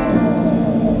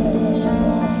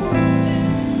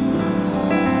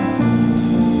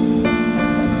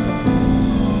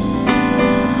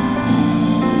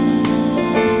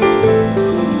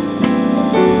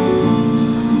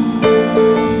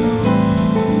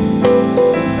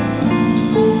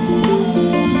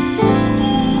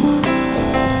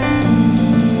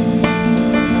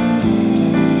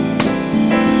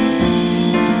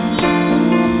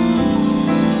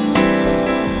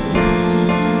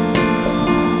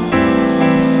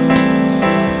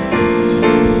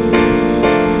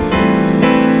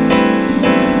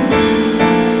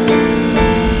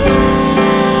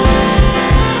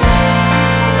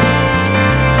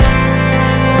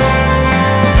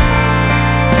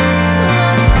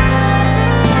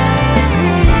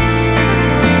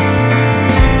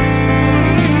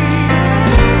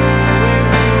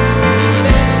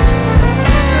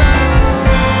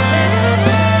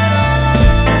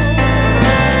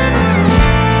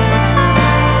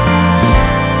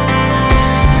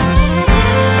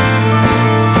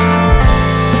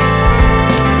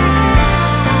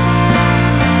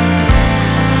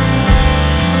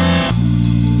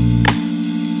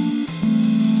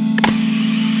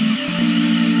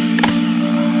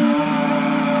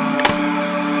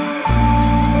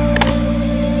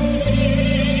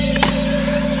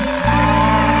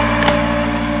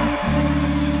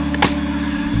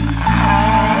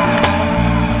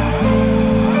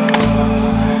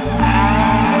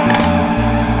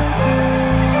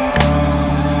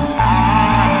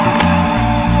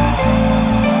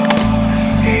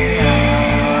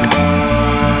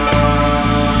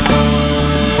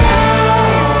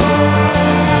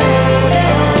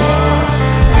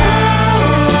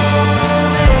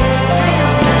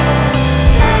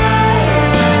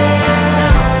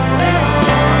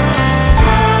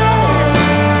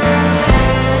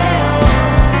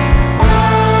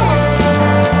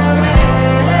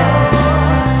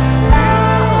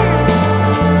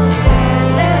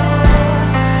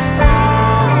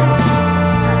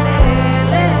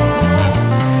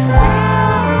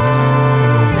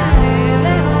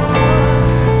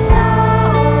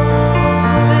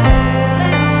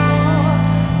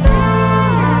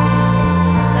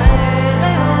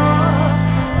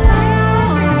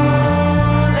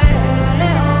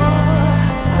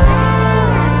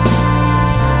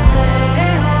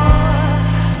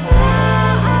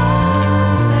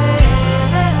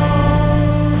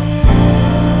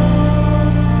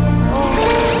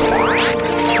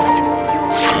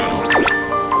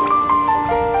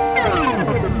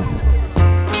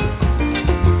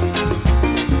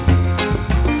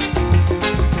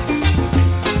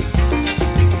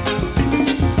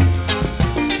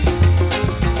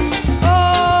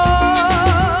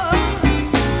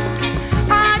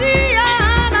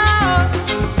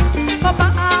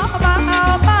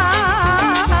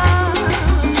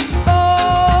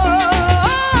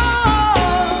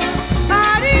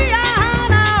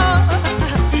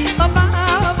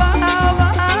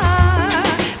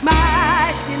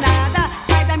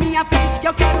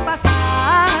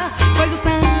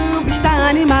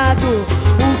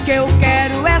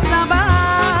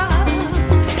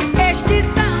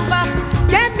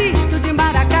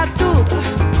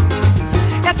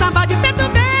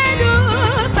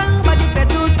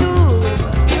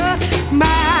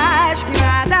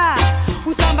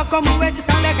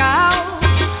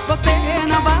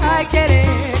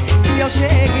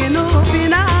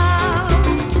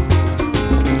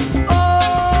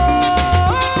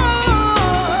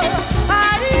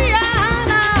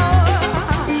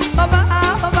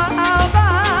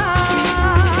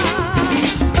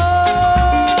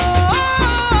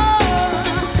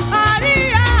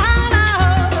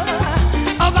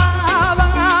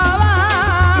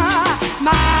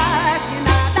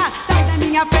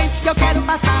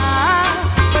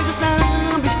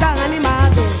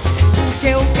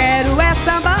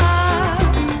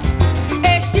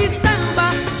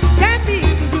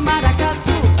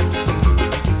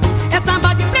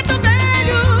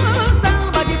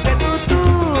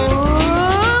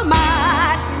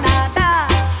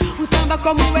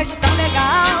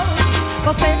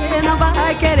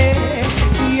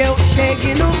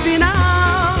 chegue no final.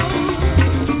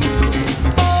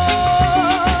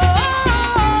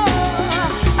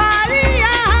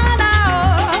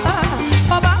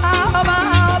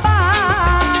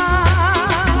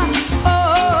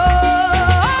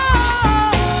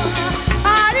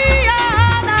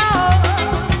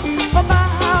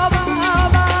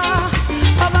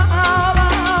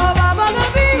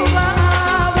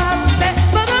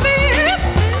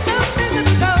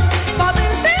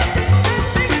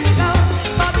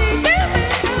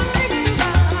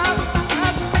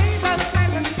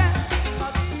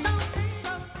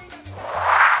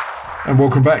 And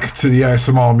welcome back to the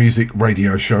ASMR Music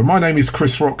Radio Show. My name is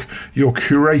Chris Rock, your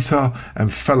curator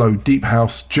and fellow deep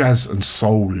house, jazz and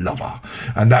soul lover.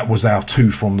 And that was our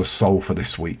two from the soul for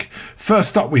this week.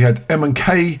 First up we had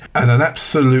EMAMKAY and an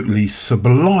absolutely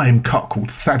sublime cut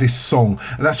called Thaddeus Song.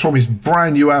 And that's from his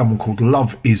brand new album called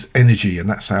Love Is Energy. And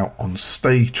that's out on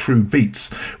Stay True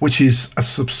Beats, which is a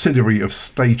subsidiary of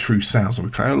Stay True Sounds. And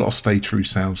we play a lot of Stay True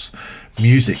Sounds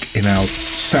music in our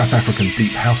South African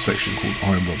deep house section called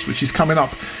Iron Rods, which is coming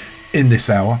up in this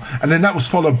hour. And then that was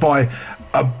followed by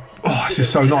this is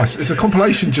so nice. It's a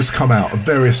compilation just come out of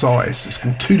various artists. It's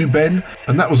called To Do Ben,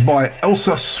 and that was by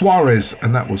Elza Soares,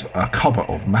 and that was a cover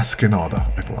of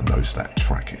Masquerada. Everyone knows that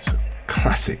track. It's a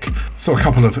classic. So a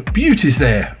couple of beauties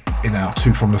there in our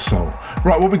two from the soul.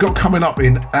 Right, what we got coming up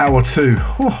in hour two?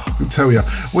 I can tell you,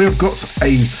 we have got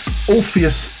a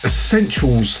Opheus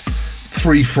Essentials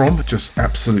 3 from, just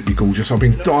absolutely gorgeous. I've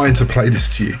been dying to play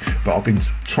this to you, but I've been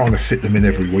trying to fit them in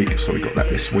every week, so we got that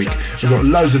this week. We've got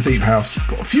loads of deep house,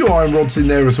 got a few iron rods in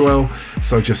there as well,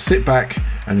 so just sit back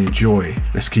and enjoy.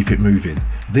 Let's keep it moving.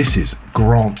 This is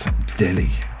Grant Delhi.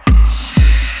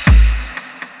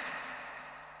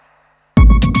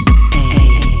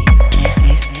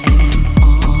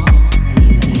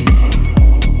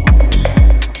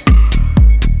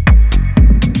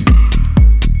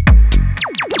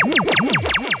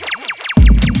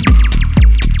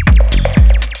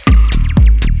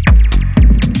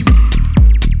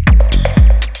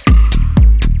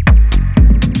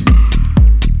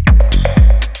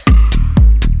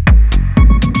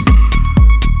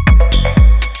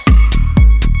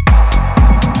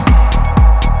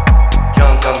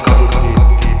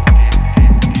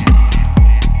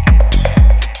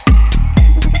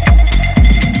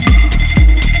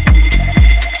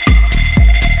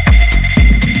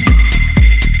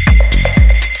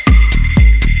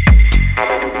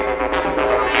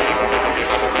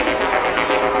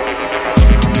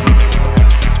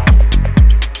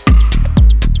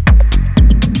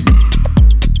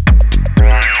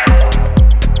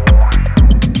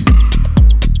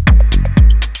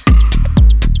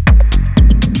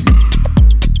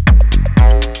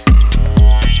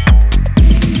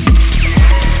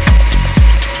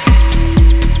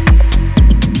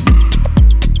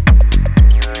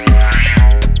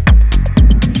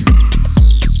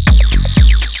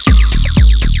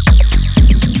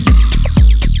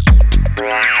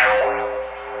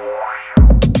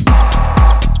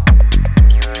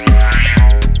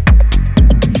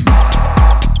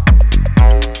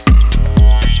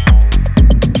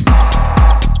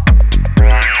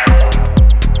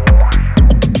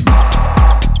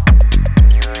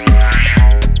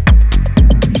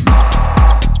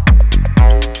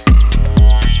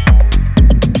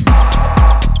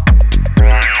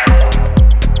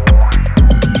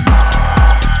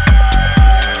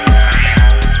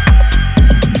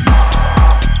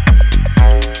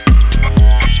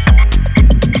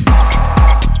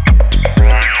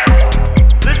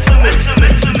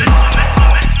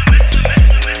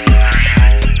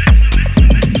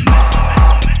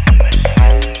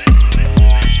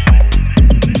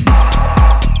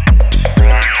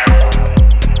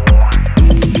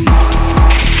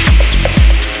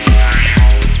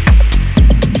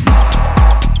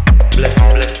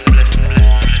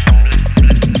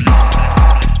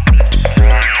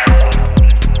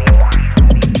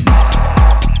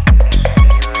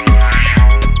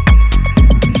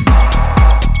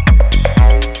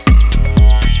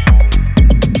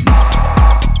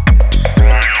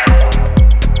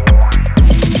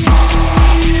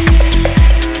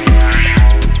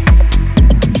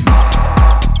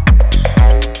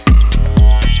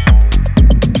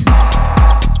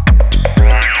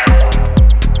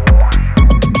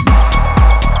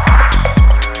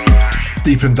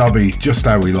 Deep and dubby, just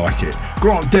how we like it.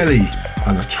 Grant Delhi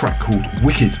and a track called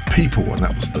Wicked People, and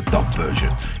that was the dub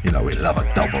version. You know, we love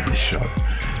a dub on this show.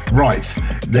 Right,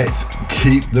 let's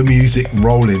keep the music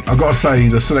rolling. I've got to say,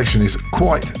 the selection is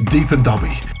quite deep and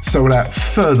dubby. So without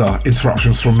further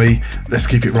interruptions from me, let's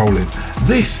keep it rolling.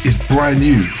 This is brand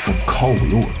new from Col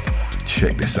Lawton.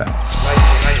 Check this out.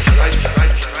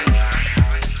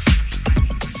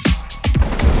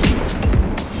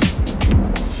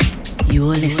 You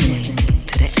are listening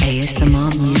to the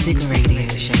ASMR Music Radio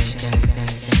Show.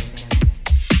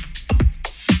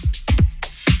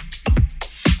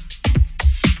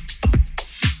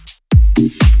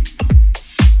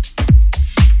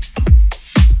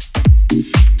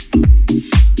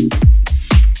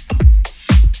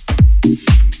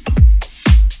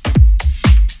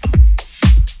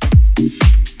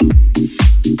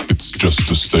 It's just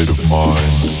a state of mind.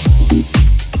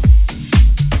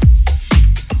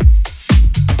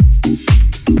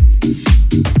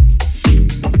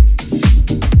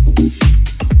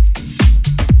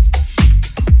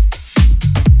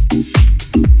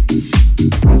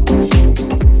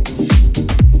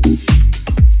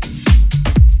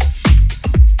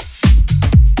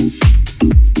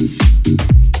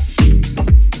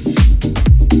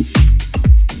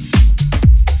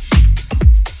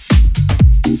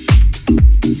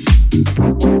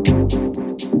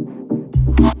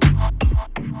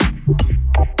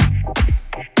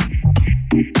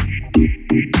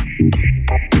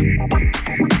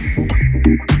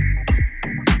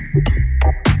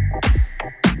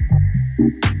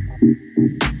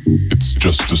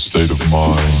 Just a state of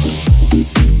mind.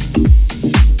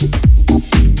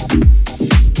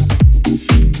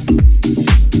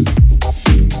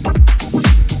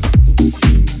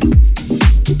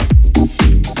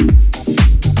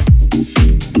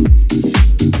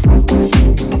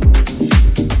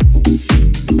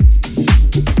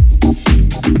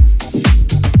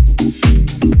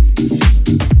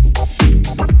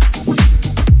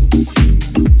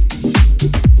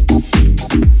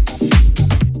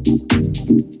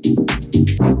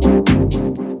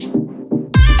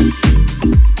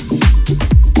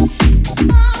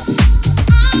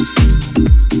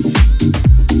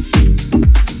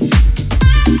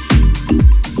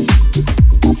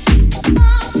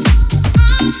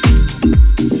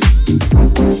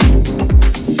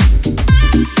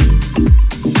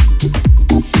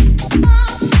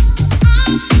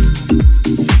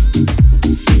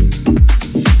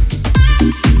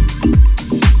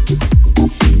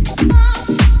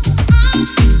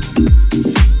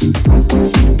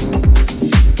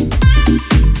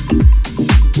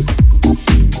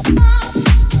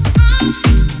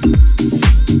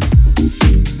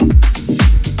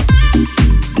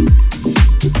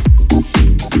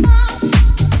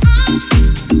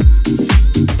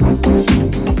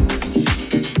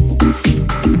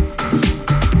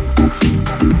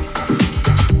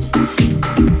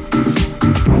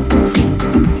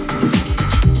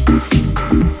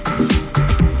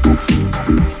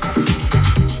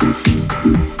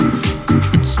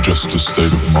 Just a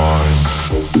state of mind.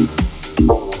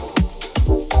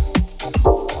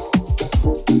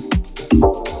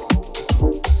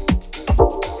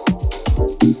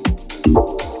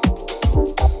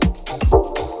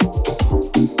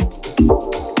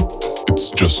 It's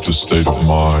just a state of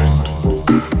mind.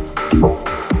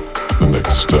 The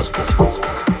next step.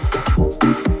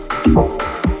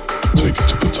 Take it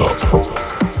to the top.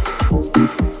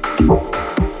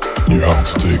 You have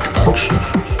to take action.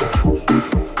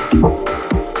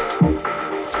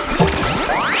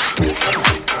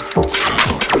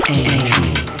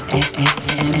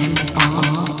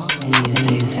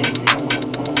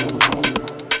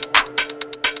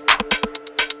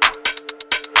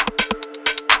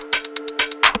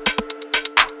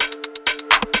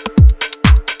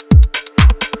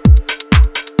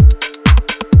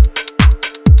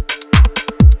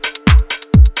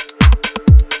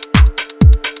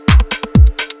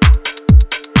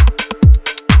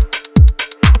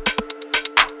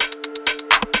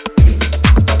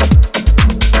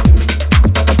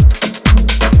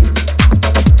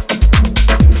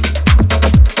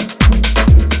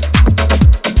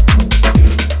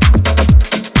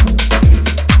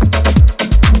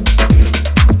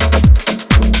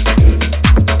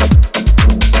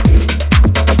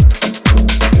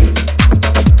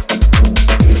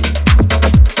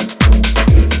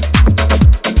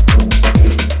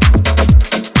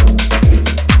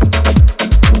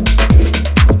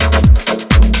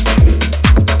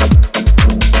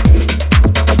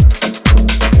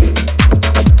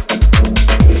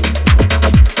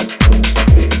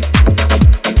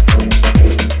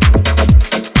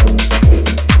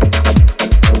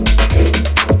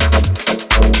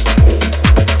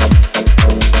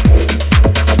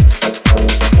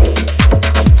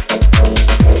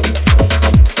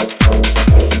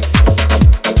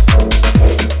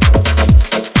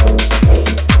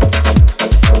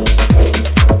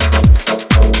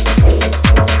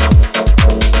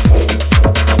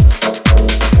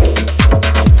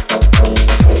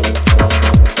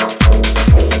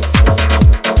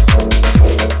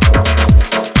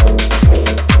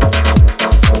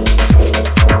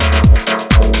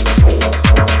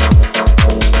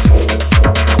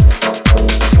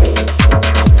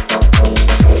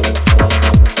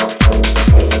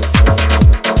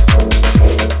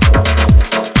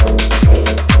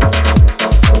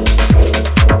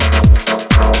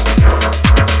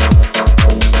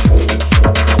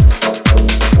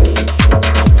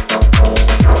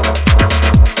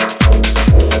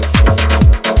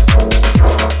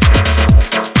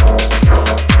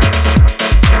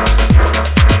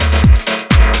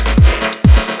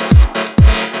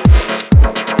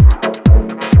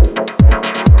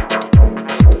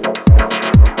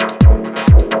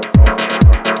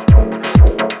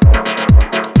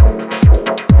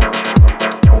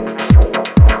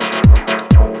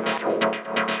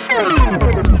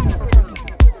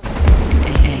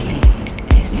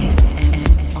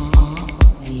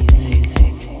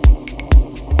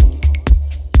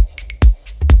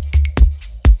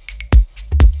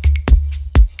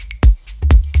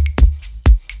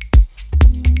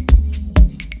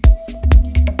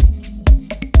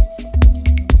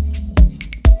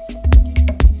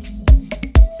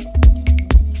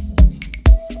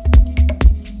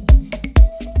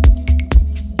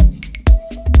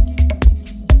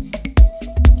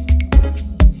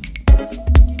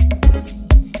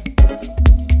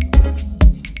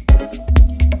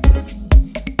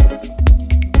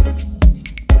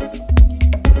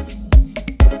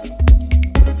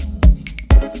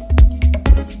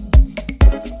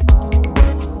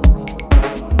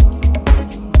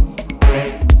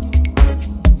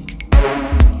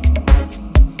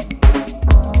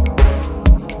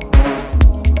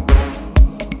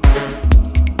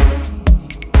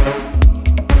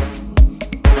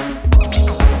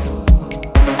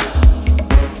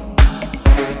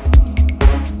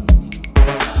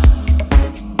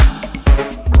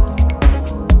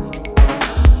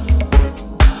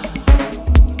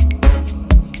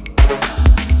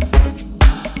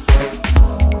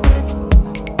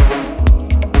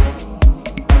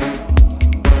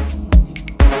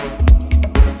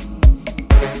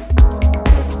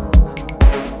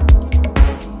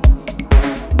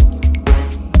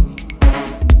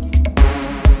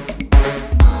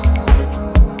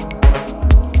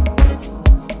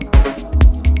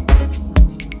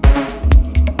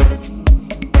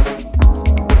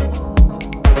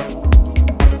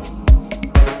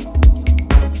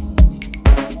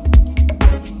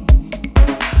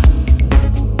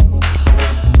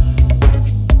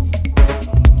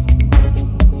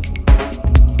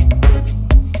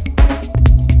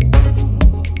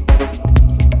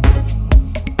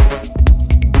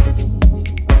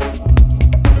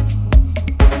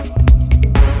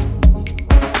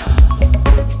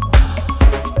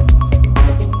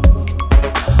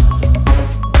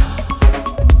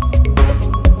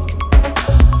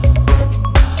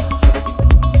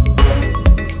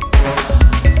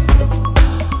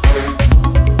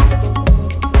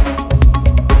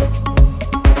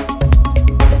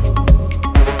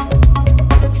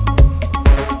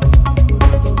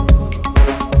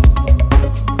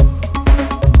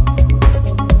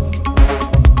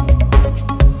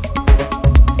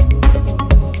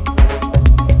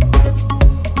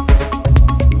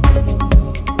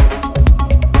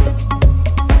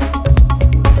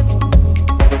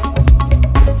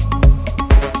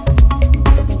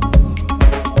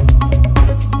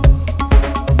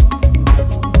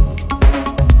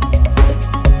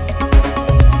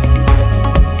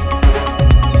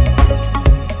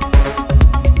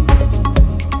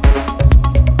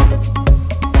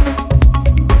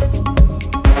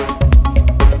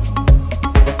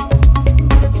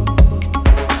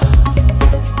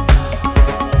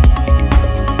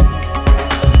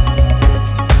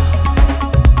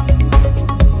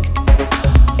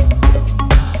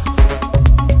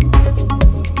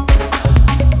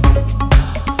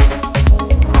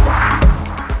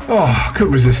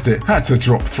 couldn't resist it. Had to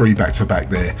drop 3 back to back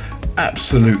there.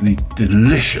 Absolutely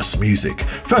delicious music.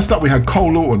 First up we had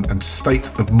Col Lawton and State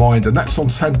of Mind, and that's on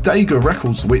Sandega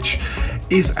Records, which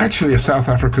is actually a South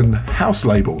African house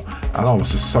label, and I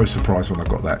was just so surprised when I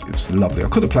got that. It was lovely. I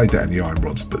could have played that in the Iron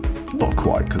Rods, but not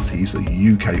quite, because he's a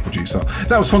UK producer.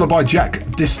 That was followed by Jack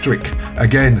District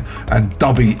again and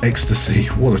Dubby Ecstasy.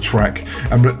 What a track.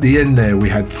 And at the end there we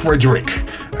had Frederick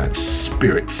and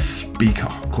Spirit Speaker.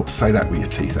 I've got to say that with your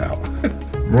teeth out.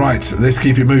 Right, let's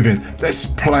keep it moving. Let's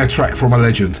play a track from a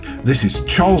legend. This is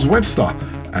Charles Webster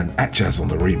and Atjazz on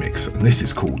the remix, and this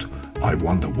is called I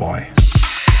Wonder Why.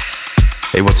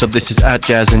 Hey, what's up? This is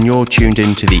Atjazz, and you're tuned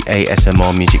in to the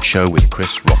ASMR Music Show with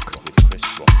Chris Rock.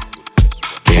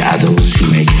 There are those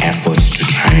who make efforts to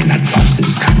try and advance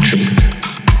this country.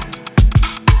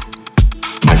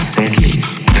 But sadly,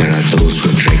 there are those who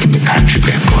are dragging the country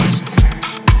backwards.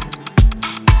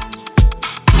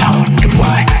 I wonder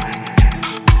why.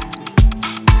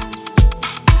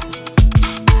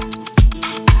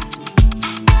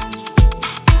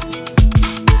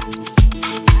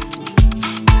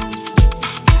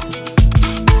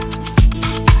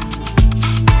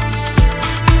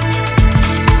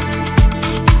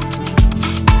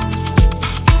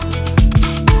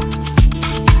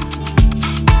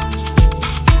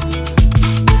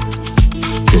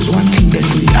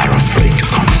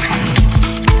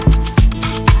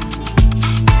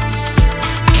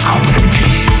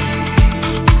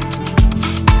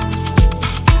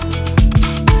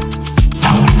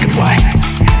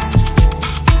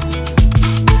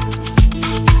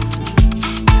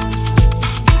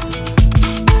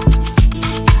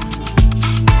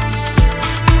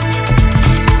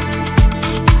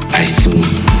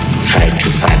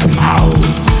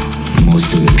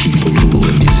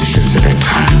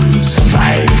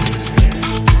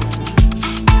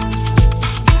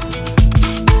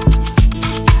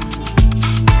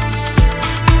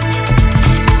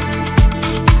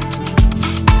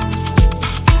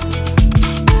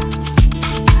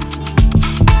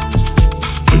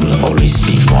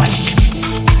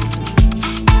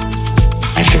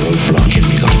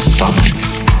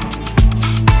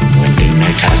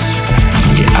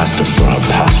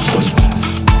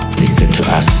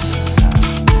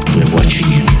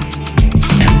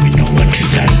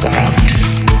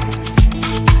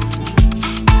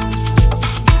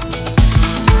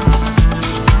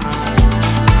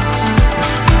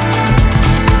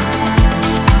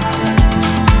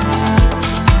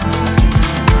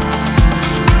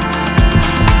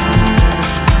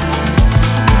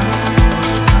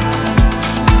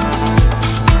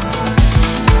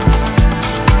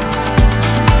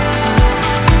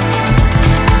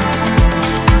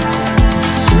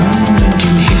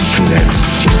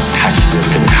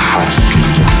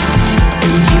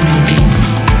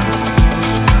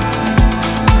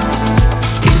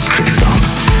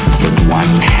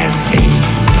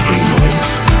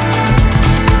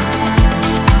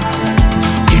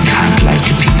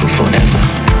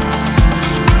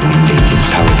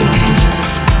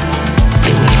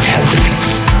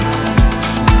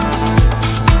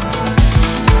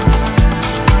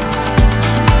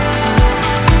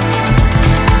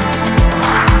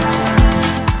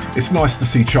 It's nice to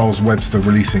see Charles Webster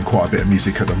releasing quite a bit of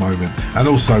music at the moment, and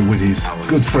also with his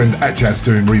good friend Atjazz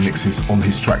doing remixes on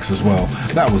his tracks as well.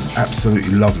 That was absolutely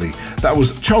lovely. That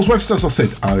was Charles Webster, as I said,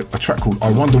 a track called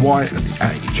I Wonder Why, and the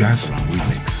Atjazz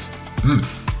remix.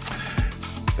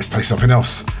 Let's play something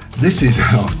else. This is,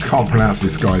 I can't pronounce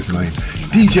this guy's name,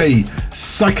 DJ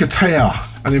Psychiatre,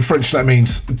 and in French that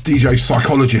means DJ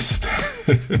Psychologist.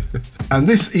 And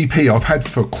this EP I've had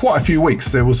for quite a few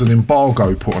weeks. There was an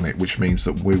embargo put on it, which means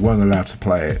that we weren't allowed to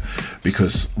play it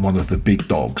because one of the big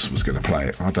dogs was going to play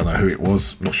it. I don't know who it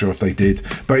was, not sure if they did,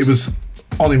 but it was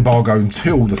on embargo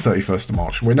until the 31st of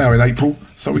March. We're now in April,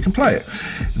 so we can play it.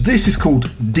 This is called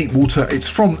Deep Water. It's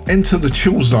from Enter the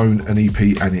Chill Zone, an EP,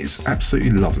 and it's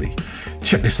absolutely lovely.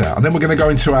 Check this out, and then we're going to go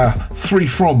into our 3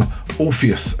 from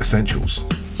Opheus Essentials.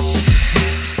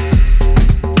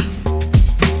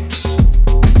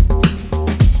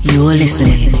 You're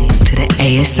listening to the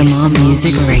ASMR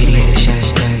Music Radio Show.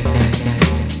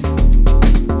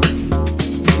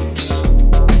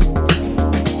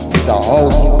 It's a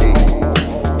whole thing.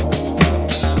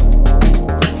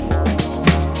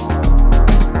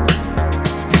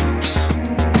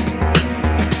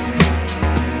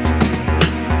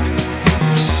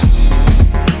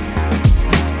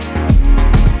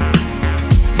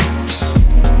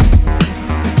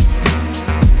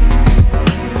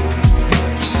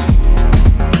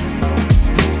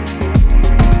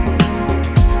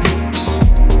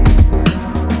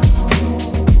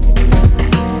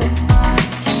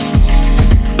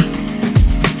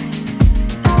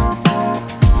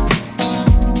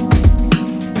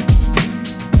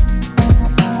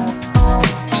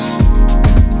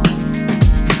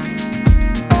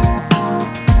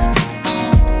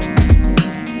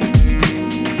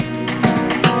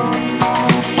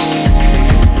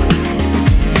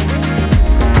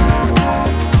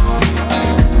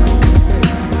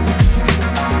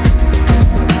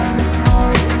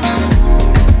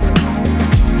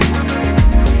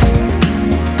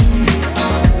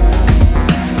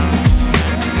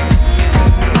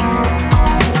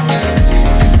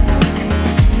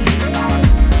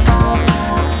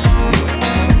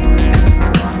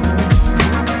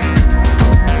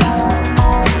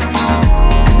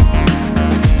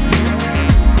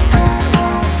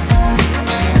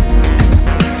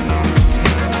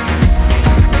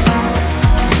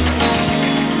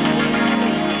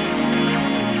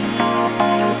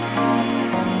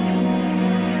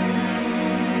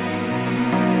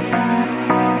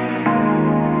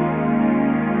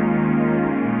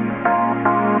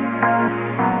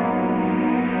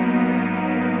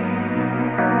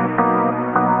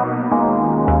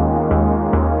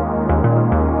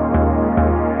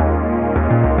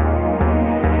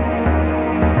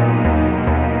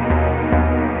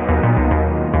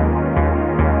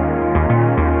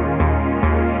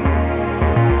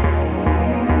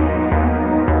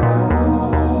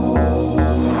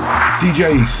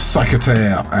 DJ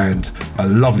Psychiatre and a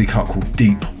lovely cut called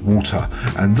Deep Water.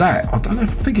 And that, I don't know, I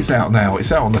think it's out now.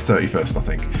 It's out on the 31st, I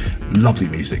think. Lovely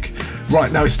music.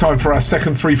 Right, now it's time for our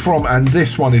second three from, and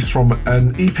this one is from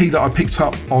an EP that I picked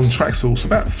up on Traxsource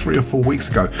about 3 or 4 weeks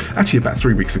ago. Actually, about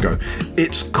 3 weeks ago.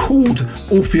 It's called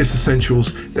Opheus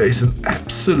Essentials. There is an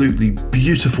absolutely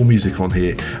beautiful music on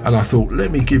here, and I thought,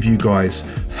 let me give you guys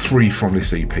three from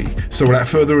this EP. So without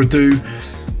further ado,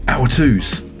 our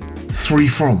twos, three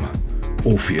from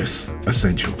Opheus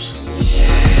Essentials.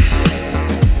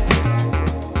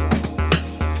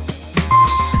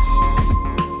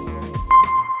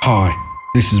 Hi,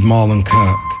 this is Marlon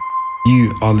Kirk.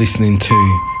 You are listening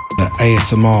to the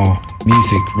ASMR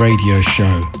Music Radio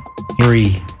Show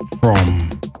 3 from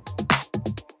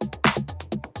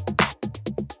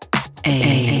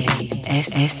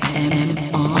ASMR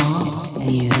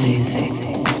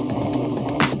Music.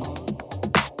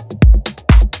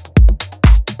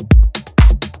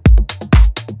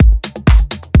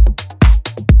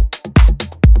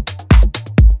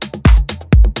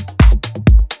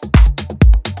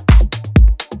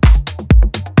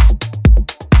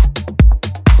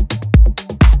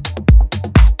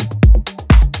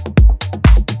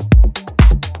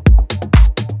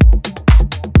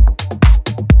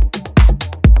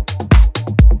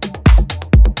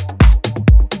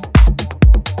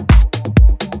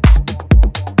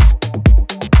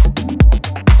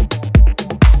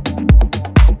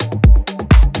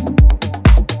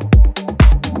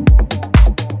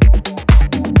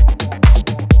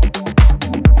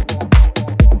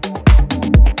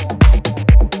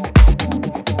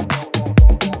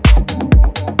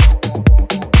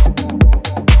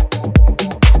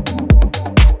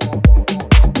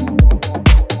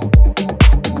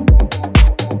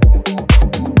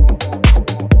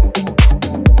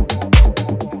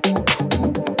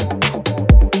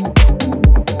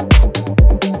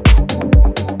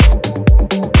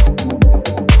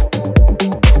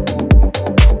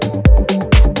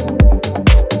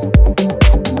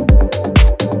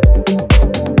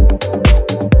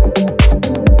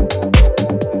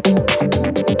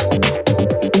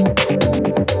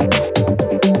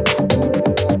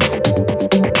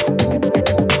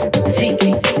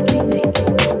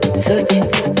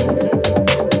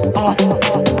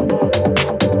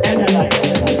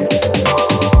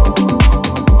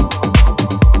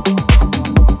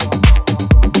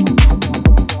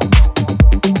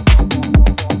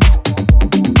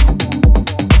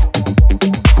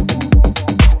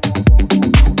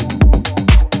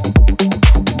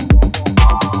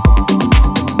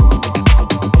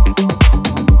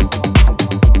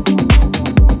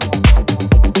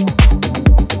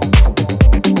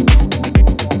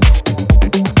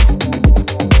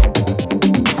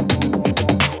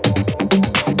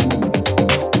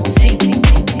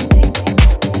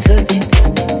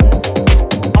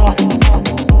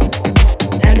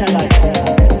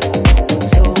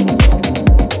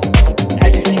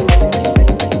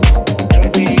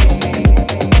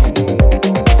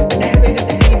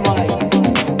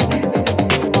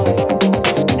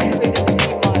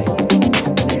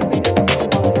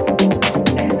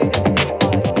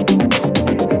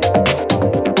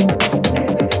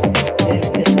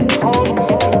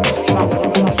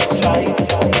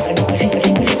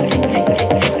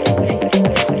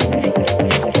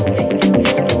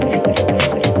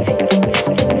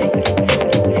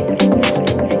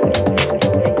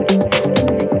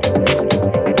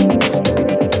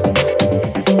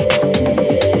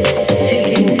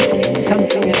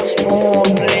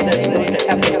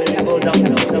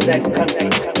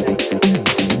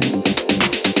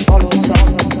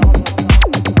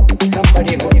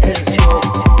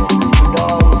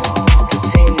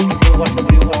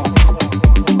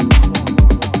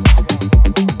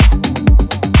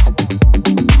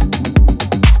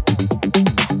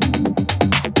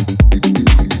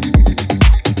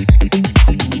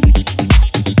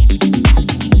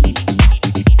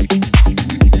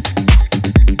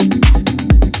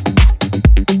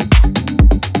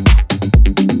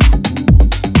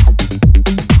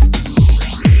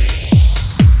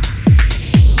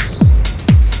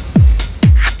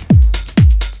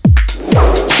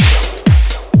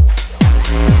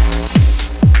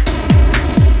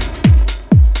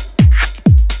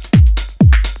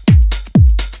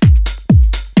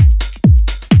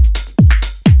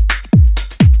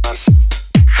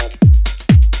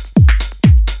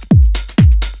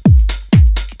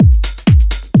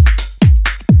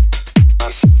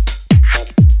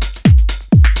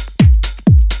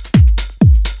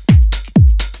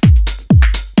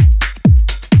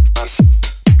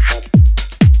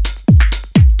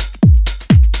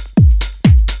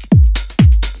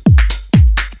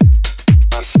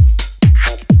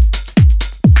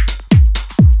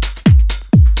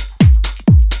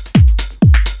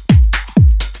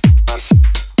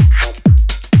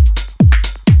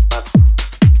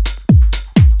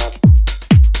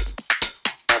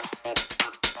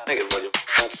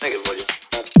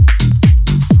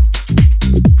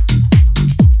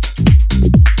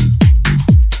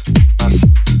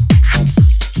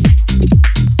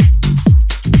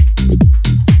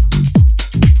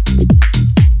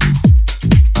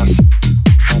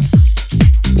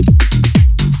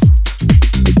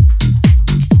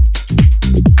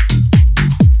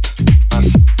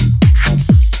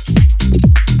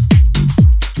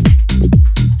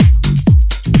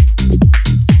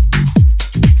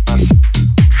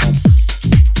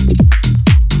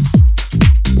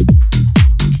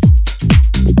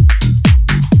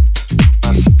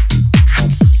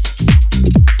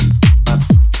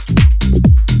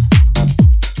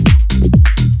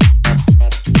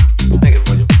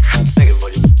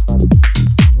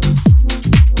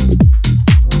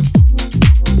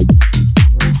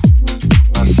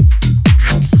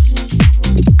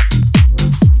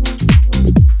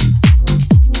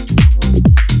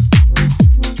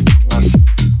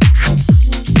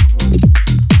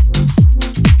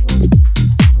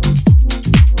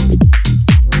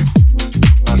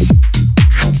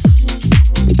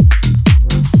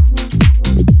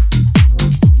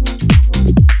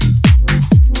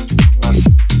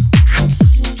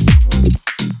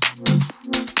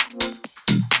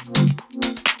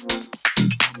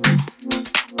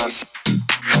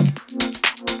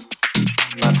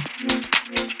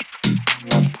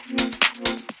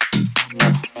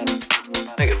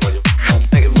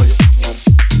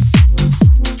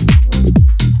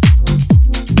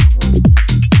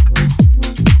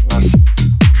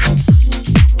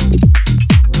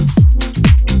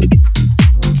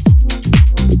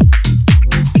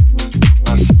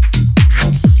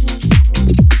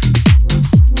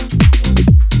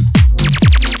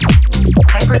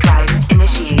 Hyperdrive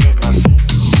initiated.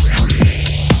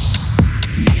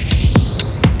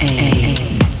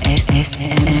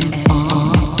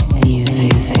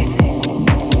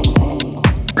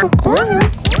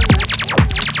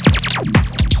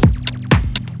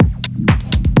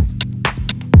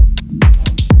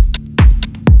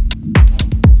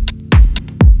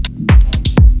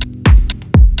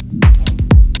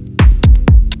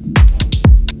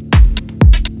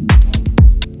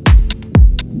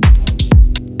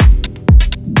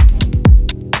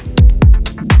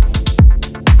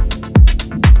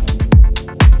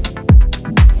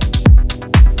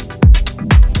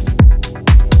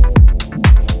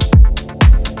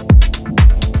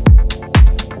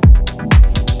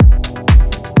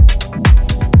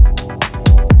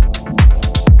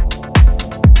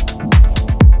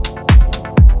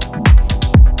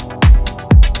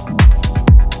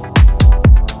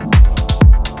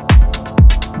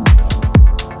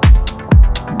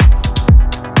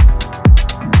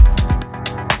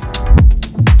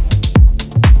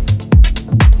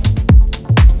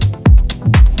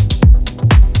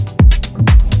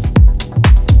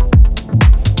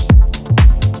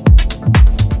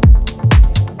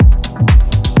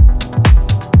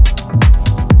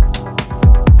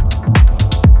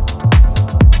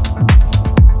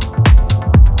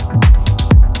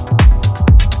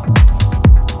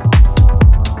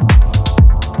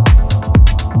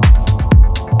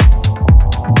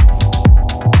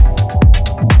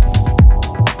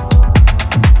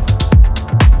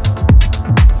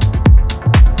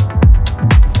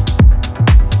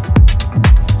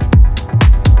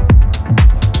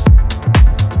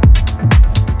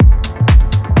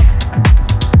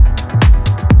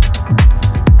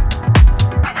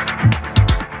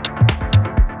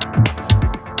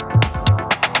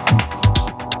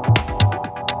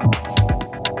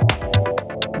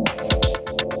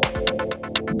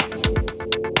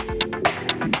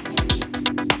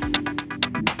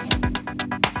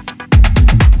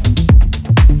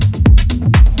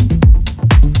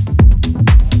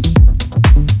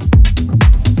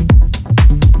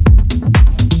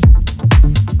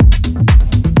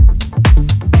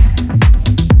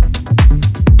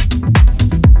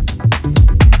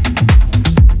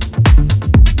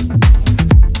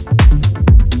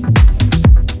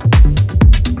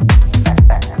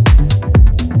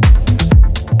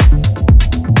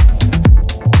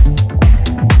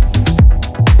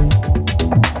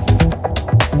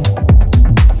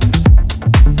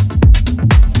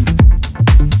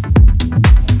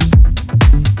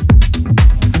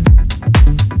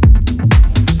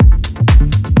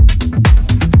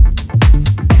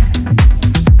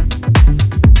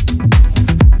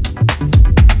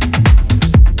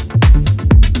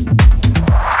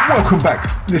 ASMR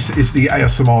music. This is the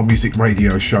ASMR Music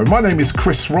Radio Show. My name is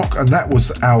Chris Rock, and that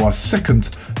was our second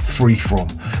Free From.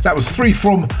 That was Free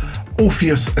From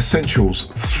Opheus Essentials.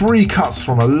 3 cuts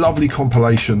from a lovely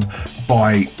compilation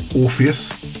by Opheus,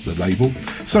 the label.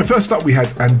 So first up we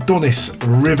had Adonis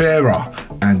Rivera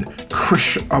and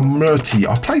Krishnamurti.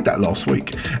 I played that last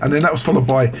week. And then that was followed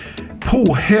by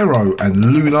Paul Hero and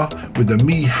Luna with the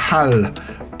Mihal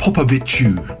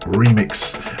Popovicu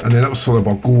remix, and then that was followed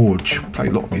by Gorge. Play a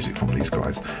lot of music from these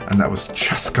guys, and that was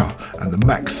Chaska and the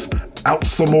Max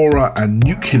Altsamora and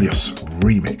Nucleus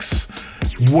remix.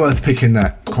 Worth picking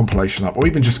that compilation up, or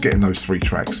even just getting those 3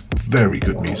 tracks. Very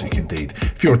good music indeed.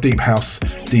 If you're a deep house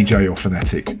DJ or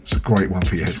fanatic, it's a great one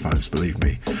for your headphones, believe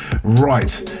me.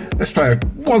 Right, let's play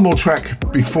one more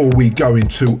track before we go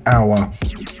into our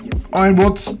Iron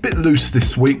Rod's. A bit loose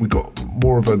this week. We got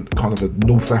more of a kind of a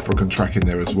North African track in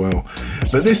there as well.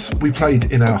 But this we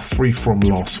played in our 3 From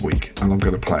last week, and I'm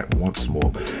going to play it once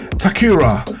more.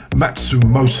 Takuya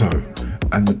Matsumoto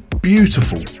and the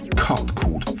beautiful cut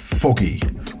called Foggy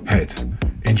Head.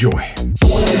 Enjoy.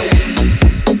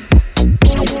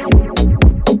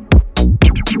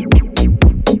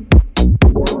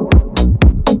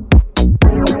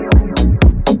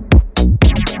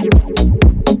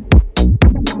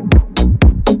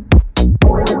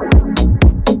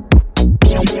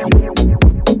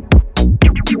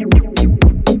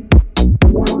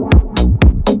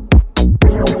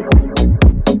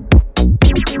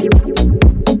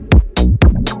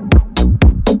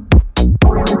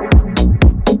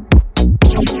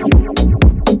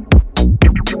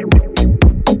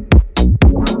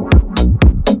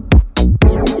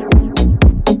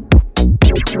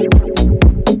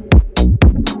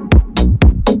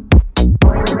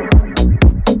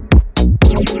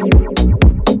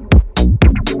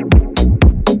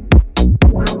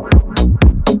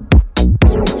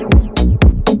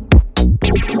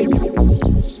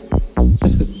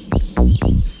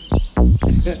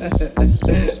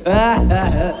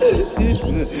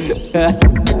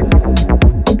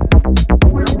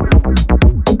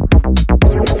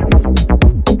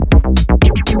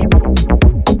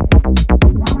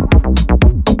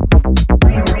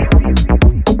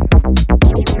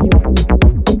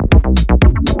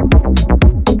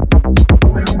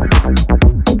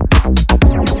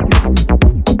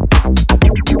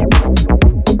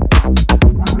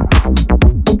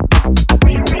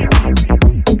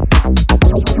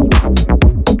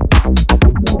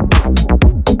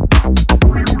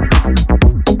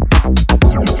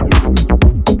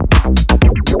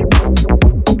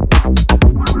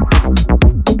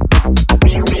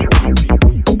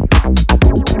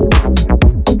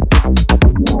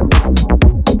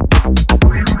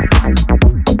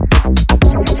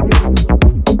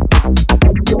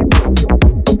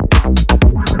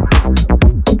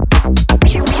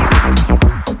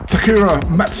 Takuya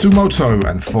Matsumoto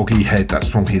and Foggy Head, that's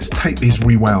from his Tape Is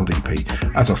Rewound EP.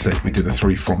 As I said, we did a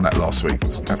 3 from that last week. It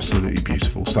was absolutely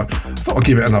beautiful. So I thought I'd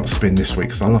give it another spin this week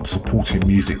because I love supporting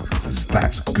music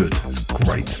that's good. It's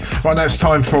great. Right now it's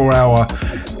time for our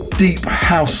deep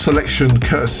house selection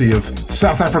courtesy of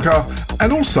South Africa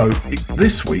and also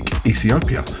this week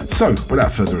Ethiopia. So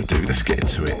without further ado, let's get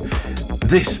into it.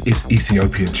 This is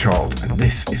Ethiopian Chyld and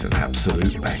this is an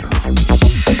absolute banger.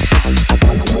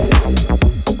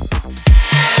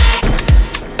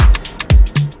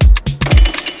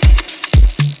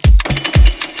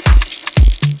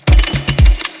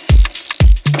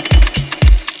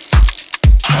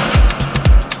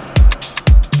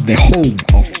 The home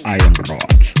of Iron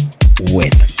Rods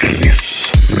with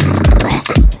Chris Rock.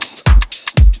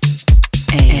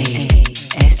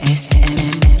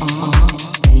 ASMR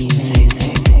Music.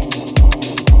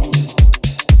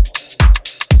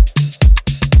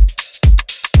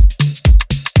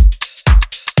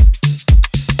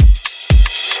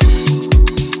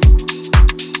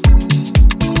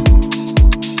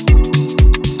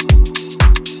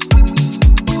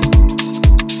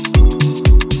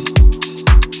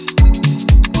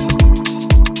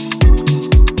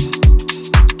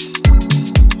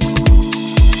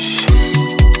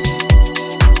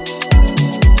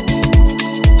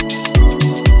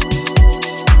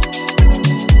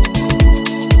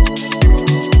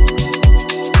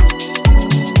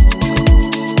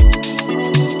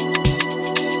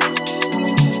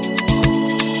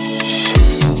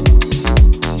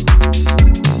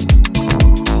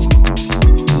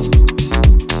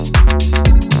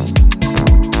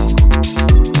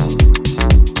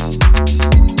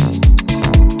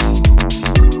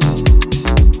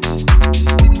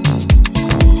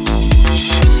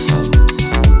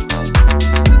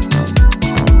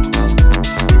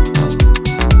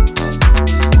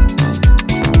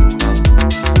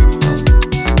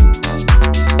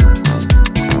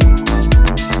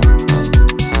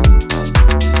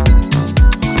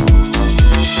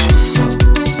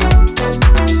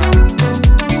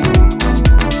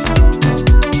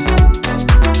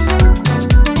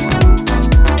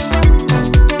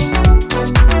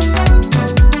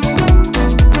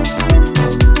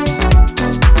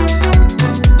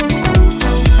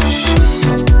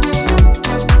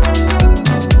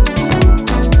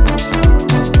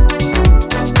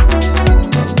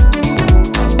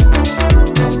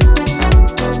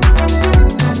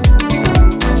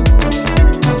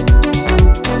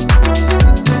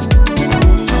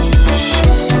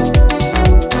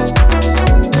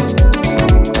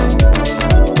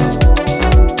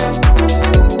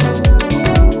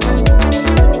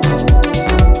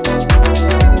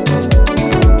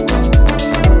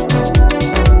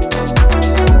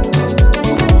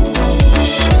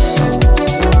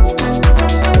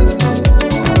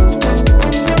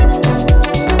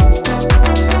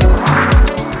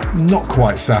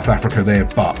 Quite South Africa there,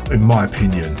 but in my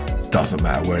opinion, doesn't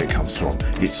matter where it comes from.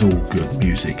 It's all good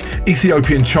music.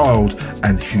 Ethiopian Chyld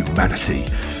and Humanity.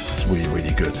 It's really,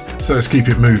 really good. So let's keep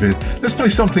it moving. Let's play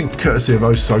something courtesy of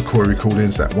Oso Koi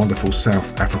Recordings, that wonderful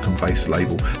South African-based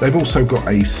label. They've also got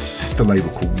a sister label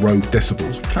called Rogue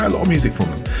Decibels. We play a lot of music from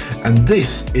them. And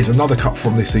this is another cut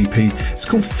from this EP. It's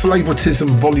called Flavoritism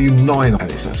Volume 9, and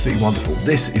it's absolutely wonderful.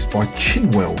 This is by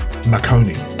Chanwill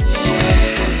Maconi.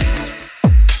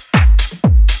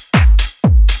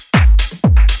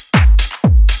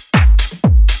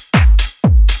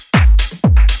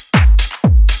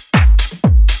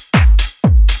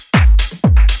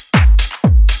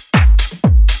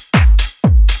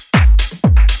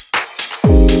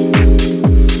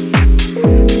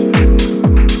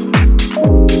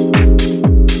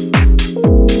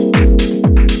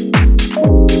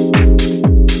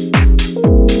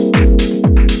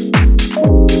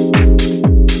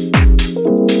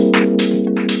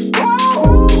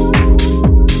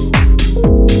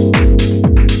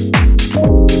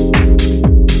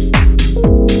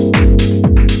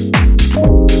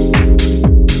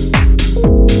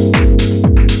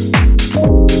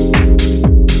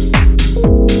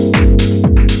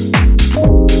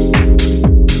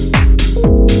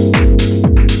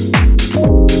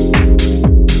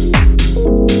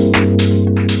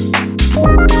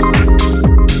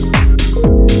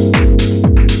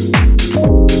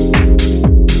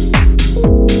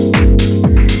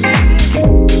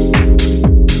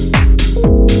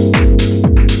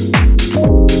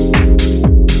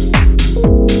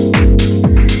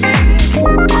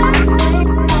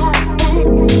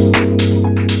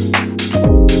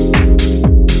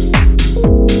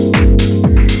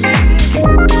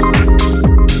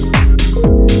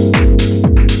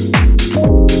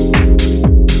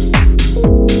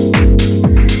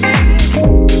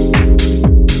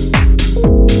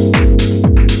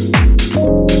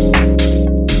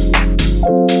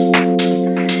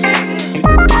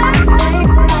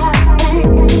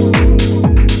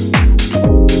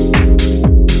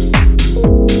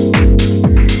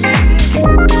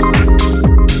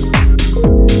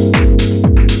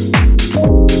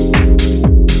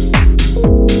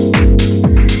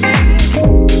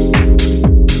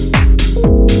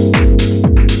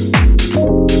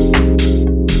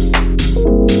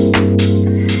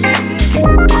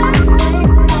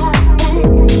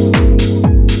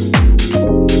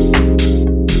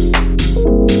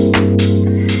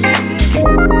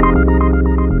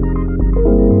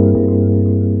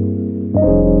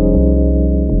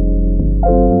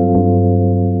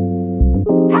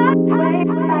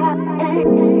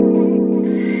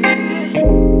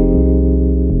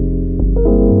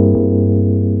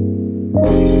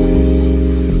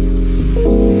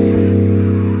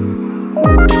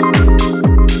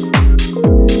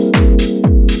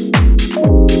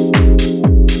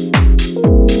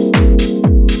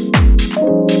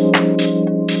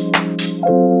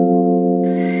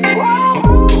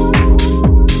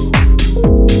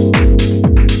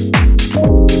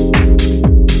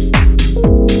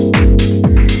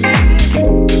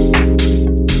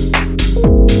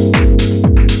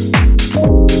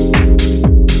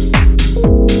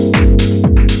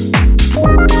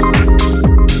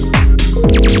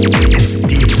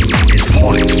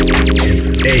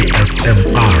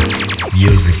 ASMR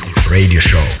Music Radio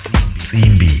Show.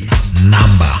 Simbi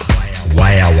Namba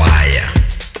Waya Waya.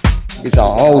 It's a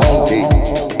house thing.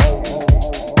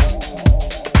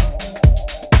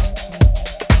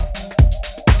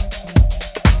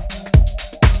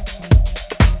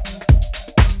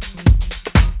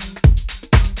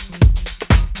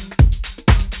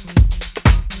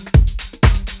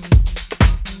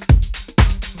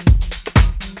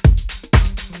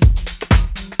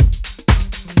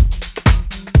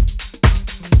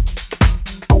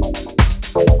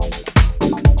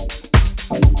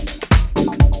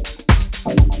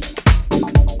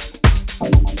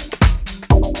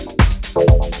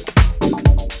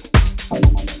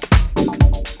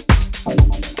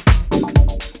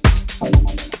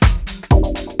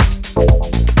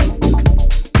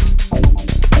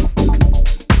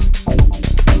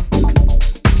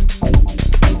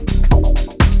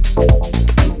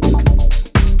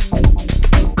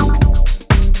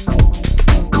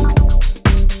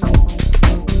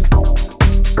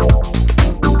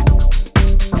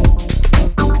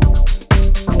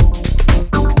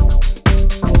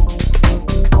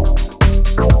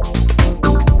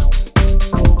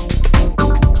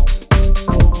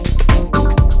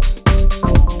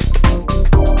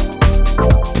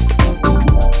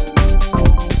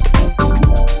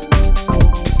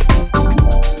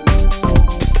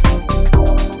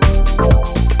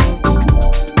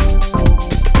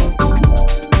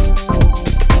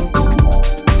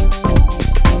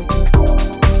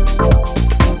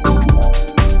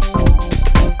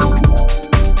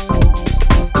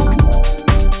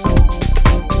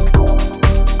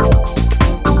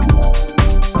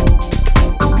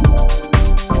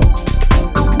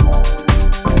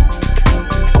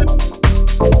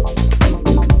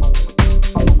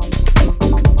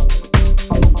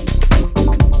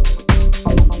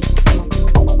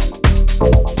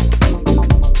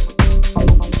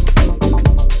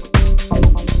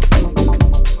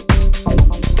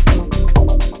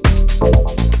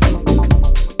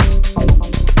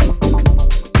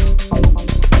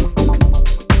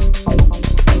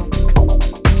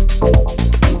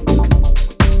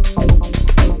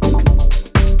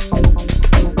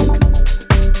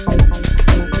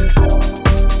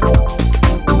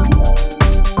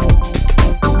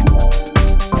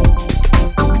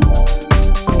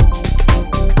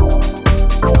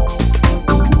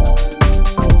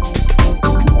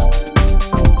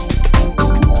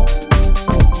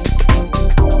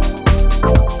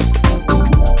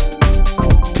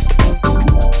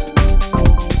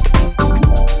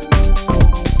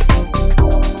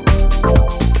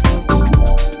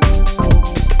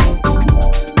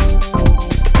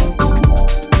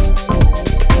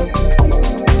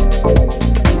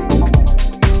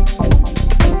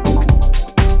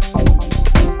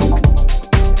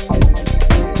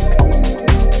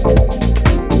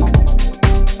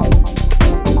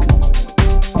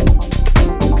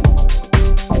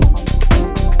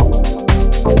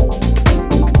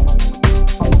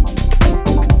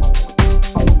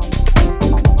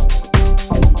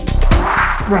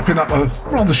 Wrapping up a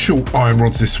rather short Iron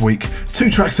Rods this week. 2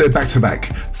 tracks there back to back.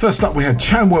 First up we had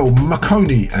Chanwill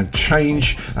Maconi and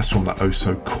Change. That's from the Oh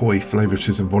So Coy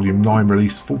Flavoritism Volume 9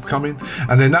 release forthcoming.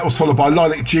 And then that was followed by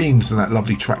Lilac Jeans and that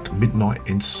lovely track Midnight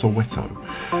in Soweto.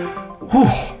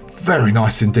 Whew, very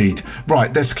nice indeed.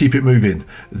 Right, let's keep it moving.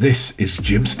 This is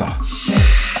Jimster.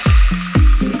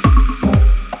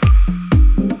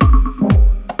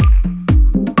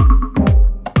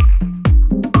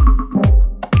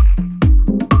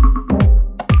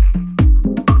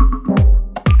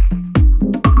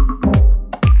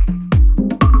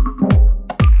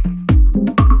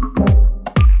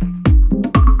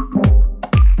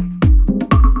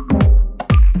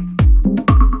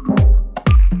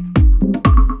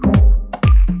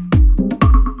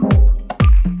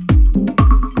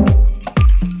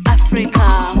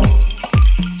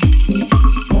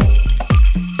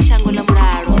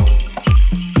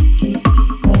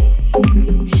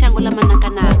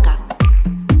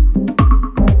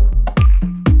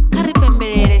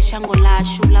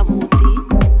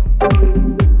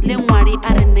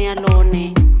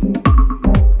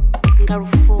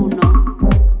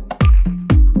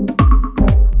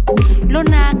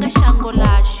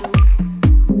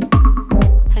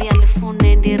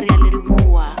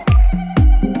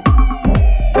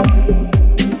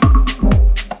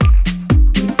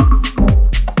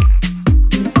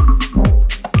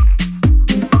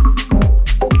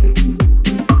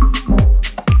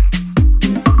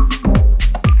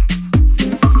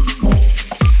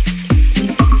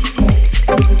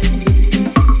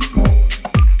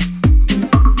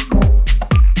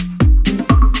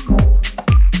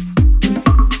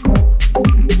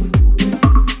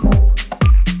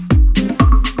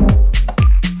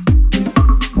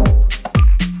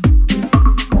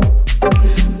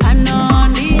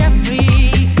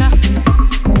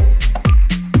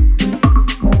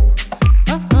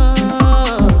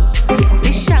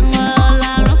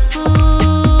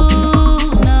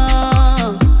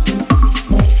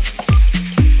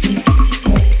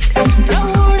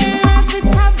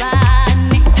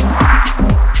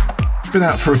 Been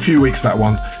out for a few weeks, that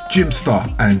one. Jimster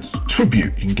and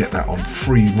Tribute. You can get that on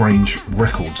Free Range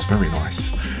Records. Very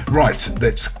nice. Right,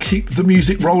 let's keep the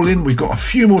music rolling. We've got a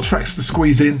few more tracks to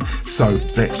squeeze in, so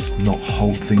let's not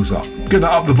hold things up. Gonna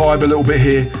up the vibe a little bit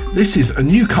here. This is a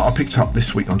new cut I picked up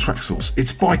this week on Traxsource.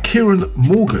 It's by Kieran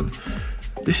Morgan.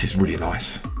 This is really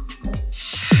nice.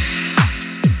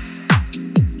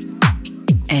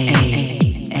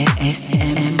 ASMR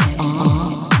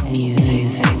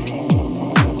Music.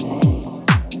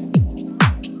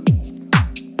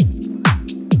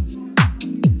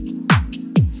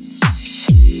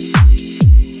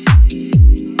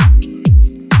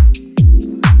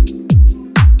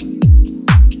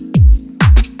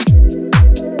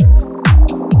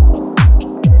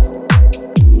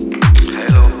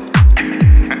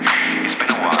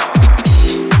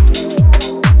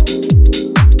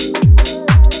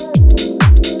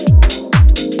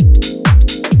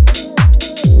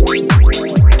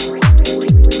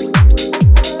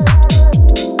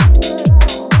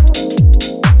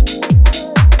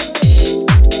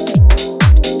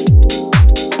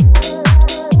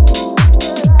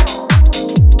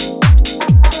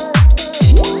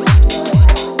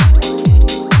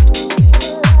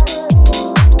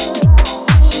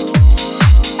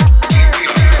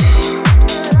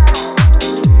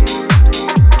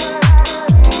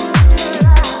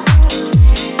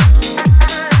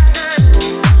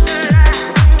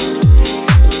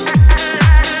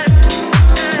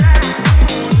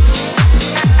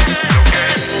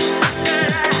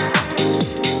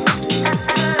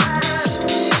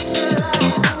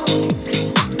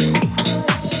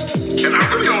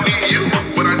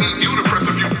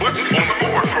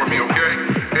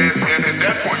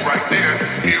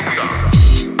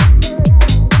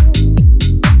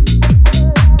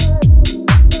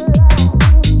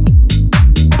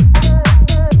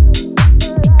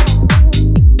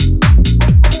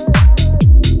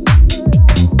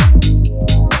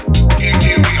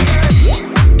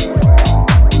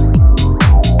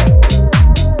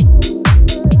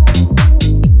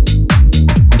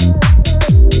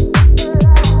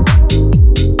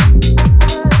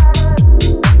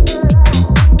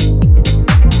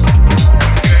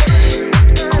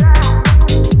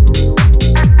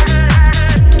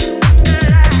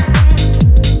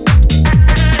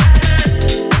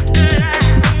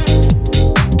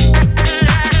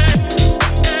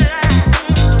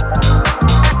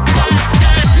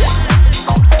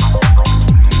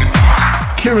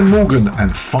 Morgan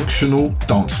and Functional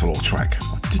Dance Floor track.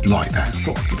 I did like that. I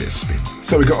thought I'd give it a spin.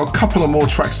 So we've got a couple of more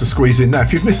tracks to squeeze in. Now,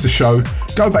 if you've missed the show,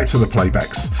 go back to the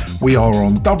playbacks. We are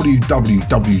on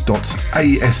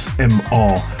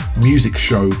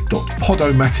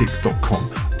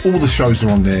www.asmrmusicshow.podomatic.com. All the shows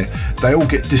are on there. They all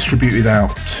get distributed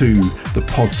out to the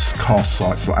podcast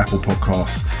sites like Apple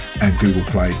Podcasts and Google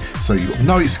Play. So you've got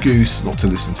no excuse not to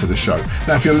listen to the show.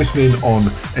 Now, if you're listening on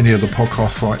any of the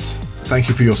podcast sites, thank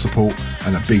you for your support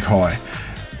and a big hi.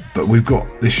 But we've got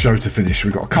this show to finish.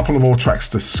 We've got a couple of more tracks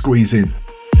to squeeze in.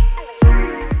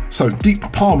 So Deep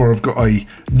Palmer have got a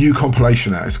new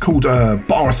compilation out. It's called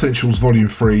Bar Essentials Volume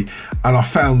 3, and I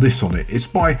found this on it. It's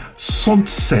by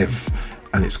Sontsev,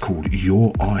 and it's called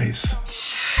Your Eyes.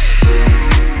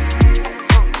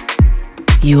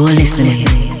 You're listening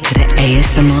to the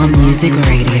ASMR Music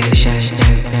Radio Show.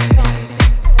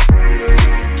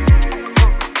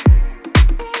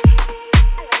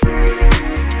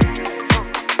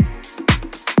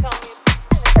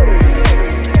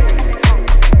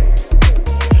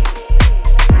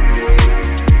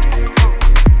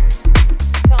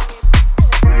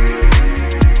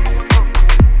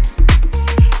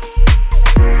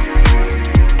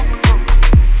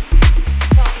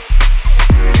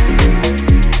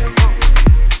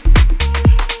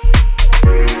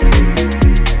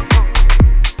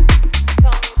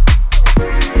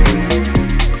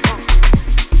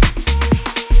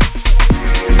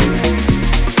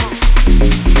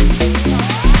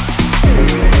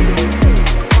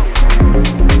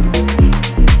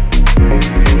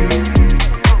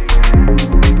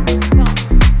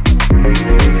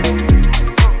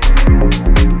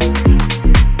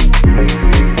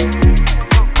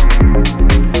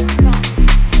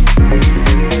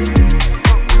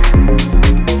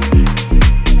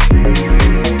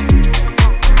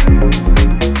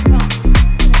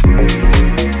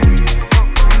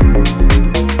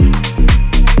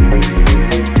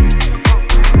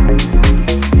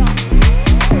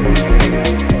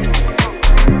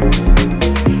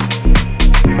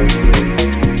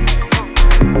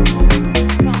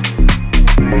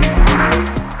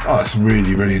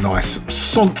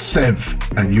 Sontsev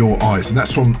and Your Eyes, and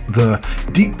that's from the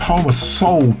Deep Palmer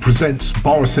Soul Presents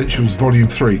Bar Essentials Volume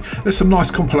 3. There's some nice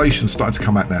compilations starting to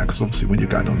come out now, because obviously when you're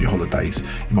going on your holidays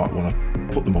you might want to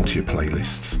put them onto your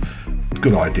playlists.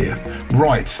 Good idea.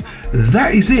 Right,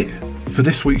 that is it for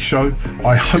this week's show.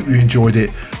 I hope you enjoyed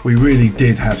it. We really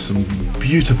did have some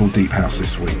beautiful deep house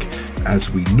this week,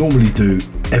 as we normally do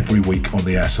every week on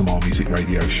the ASMR Music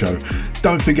Radio Show.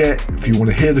 Don't forget, if you want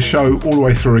to hear the show all the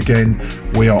way through again,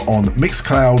 we are on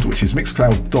Mixcloud, which is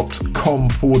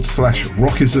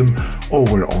mixcloud.com/rockism, or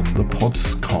we're on the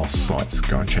podcast sites.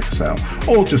 Go and check us out.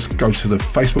 Or just go to the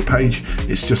Facebook page.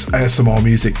 It's just ASMR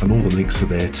Music, and all the links are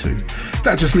there too.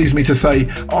 That just leaves me to say,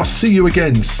 I'll see you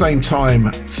again, same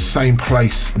time, same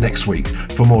place next week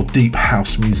for more deep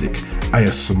house music,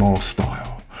 ASMR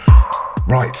style.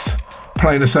 Right,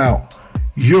 playing us out,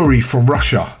 Yuriy From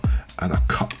Russia and a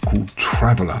cut called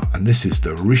Traveller, and this is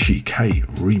the Rishi K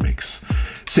remix.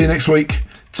 See you next week.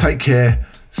 Take care,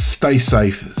 stay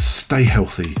safe, stay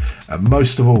healthy, and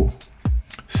most of all,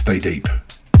 stay deep.